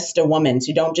not just a woman.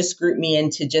 So don't just group me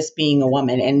into just being a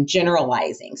woman and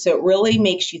generalizing. So it really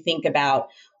makes you think about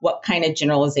what kind of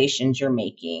generalizations you're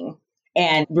making.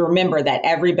 And remember that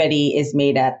everybody is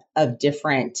made up of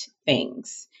different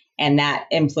things, and that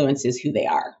influences who they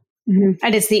are.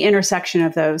 And it's the intersection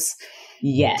of those.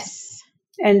 Yes.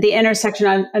 And the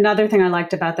intersection, another thing I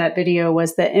liked about that video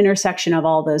was the intersection of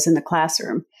all those in the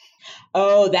classroom.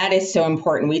 Oh, that is so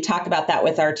important. We talk about that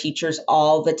with our teachers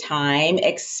all the time,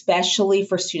 especially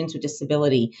for students with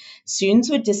disability. Students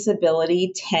with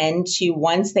disability tend to,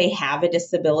 once they have a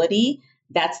disability,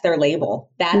 that's their label.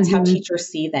 That's how teachers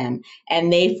see them.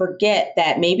 And they forget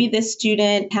that maybe this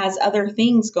student has other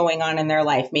things going on in their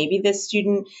life. Maybe this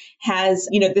student has,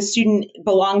 this student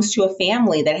belongs to a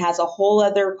family that has a whole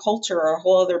other culture or a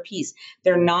whole other piece.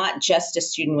 They're not just a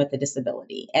student with a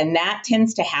disability. And that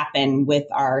tends to happen with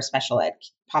our special ed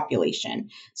population.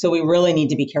 So we really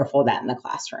need to be careful of that in the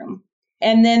classroom.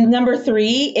 And then number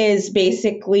 3 is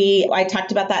basically, I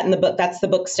talked about that in the book. That's the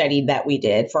book study that we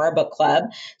did for our book club.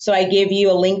 So I give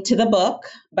you a link to the book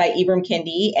by Ibram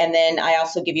Kendi. And then I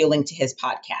also give you a link to his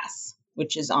podcast,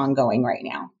 which is ongoing right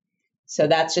now. So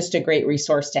that's just a great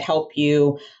resource to help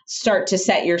you start to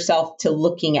set yourself to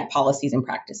looking at policies and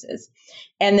practices.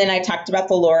 And then I talked about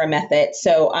the Laura method.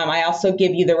 So I also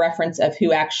give you the reference of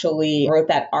who actually wrote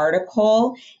that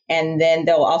article. And then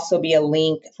there'll also be a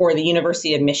link for the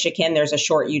University of Michigan. There's a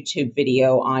short YouTube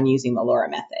video on using the Laura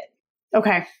method.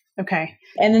 Okay.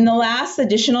 And then the last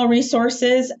additional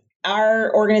resources,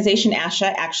 Our organization,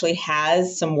 ASHA, actually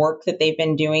has some work that they've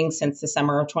been doing since the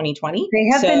summer of 2020. They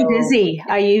have been busy.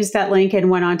 I used that link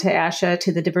and went on to ASHA,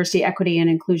 to the Diversity, Equity, and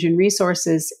Inclusion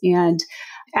Resources. And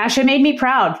ASHA made me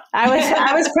proud.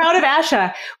 I was proud of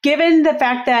ASHA, given the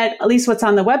fact that at least what's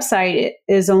on the website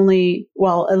is only,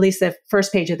 well, at least the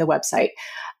first page of the website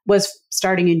was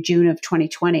starting in June of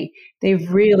 2020.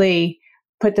 They've really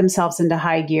put themselves into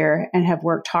high gear and have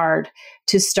worked hard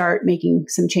to start making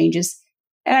some changes.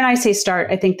 And I say start,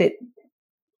 I think that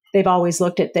they've always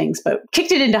looked at things, but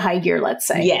kicked it into high gear, let's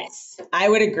say. Yes, I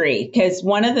would agree. Because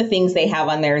one of the things they have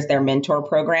on there is their mentor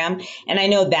program. And I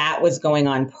know that was going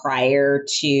on prior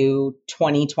to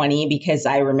 2020 because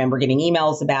I remember getting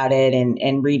emails about it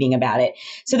and reading about it.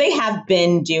 So they have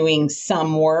been doing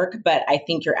some work, but I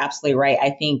think you're absolutely right. I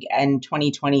think in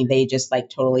 2020, they just like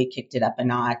totally kicked it up a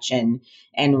notch and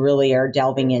really are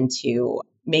delving into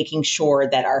making sure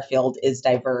that our field is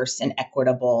diverse and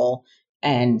equitable.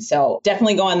 And so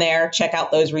definitely go on there, check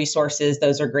out those resources.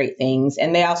 Those are great things.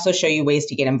 And they also show you ways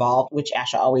to get involved, which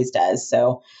ASHA always does.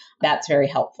 So that's very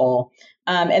helpful.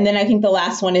 And then I think the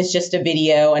last one is just a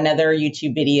video, another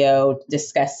YouTube video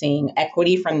discussing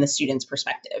equity from the student's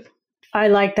perspective. I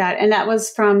like that. And that was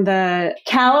from the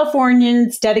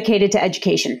Californians Dedicated to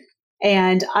Education.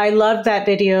 And I loved that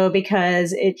video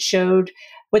because it showed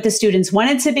what the students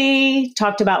wanted to be,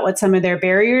 talked about what some of their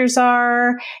barriers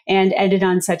are, and ended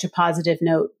on such a positive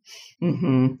note.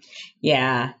 Mm-hmm.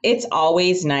 Yeah, it's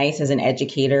always nice as an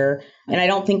educator, and I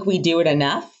don't think we do it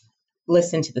enough,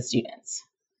 listen to the students.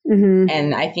 Mm-hmm.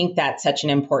 And I think that's such an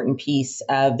important piece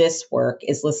of this work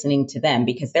is listening to them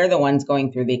because they're the ones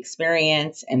going through the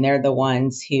experience and they're the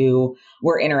ones who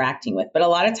we're interacting with. But a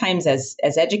lot of times as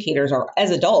educators or as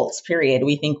adults, period,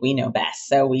 we think we know best.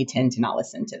 So we tend to not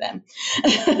listen to them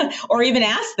or even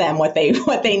ask them what they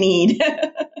need.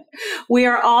 We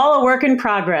are all a work in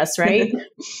progress, right?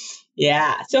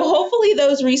 Yeah. So hopefully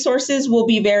those resources will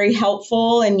be very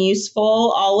helpful and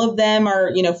useful. All of them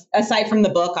are, aside from the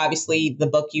book, obviously the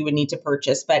book you would need to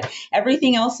purchase, but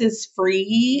everything else is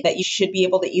free that you should be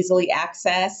able to easily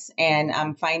access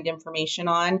and find information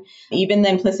on. Even the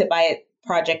Implicit Bias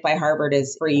Project by Harvard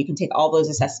is free. You can take all those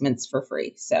assessments for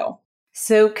free. So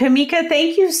Kamika,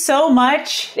 thank you so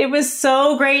much. It was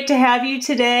so great to have you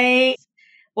today.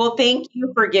 Well, thank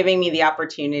you for giving me the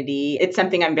opportunity. It's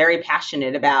something I'm very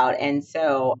passionate about. And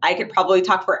so I could probably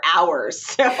talk for hours.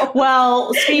 So.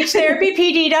 Well,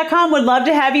 speechtherapypd.com would love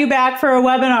to have you back for a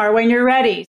webinar when you're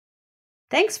ready.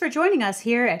 Thanks for joining us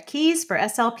here at Keys for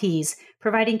SLPs,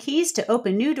 providing keys to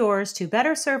open new doors to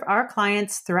better serve our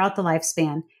clients throughout the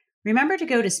lifespan. Remember to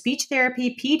go to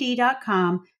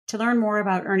speechtherapypd.com to learn more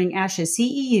about earning ASHA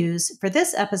CEUs for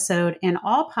this episode and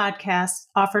all podcasts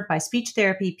offered by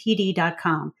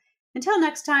speechtherapypd.com. Until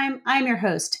next time, I'm your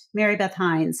host, Mary Beth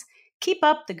Hines. Keep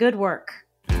up the good work.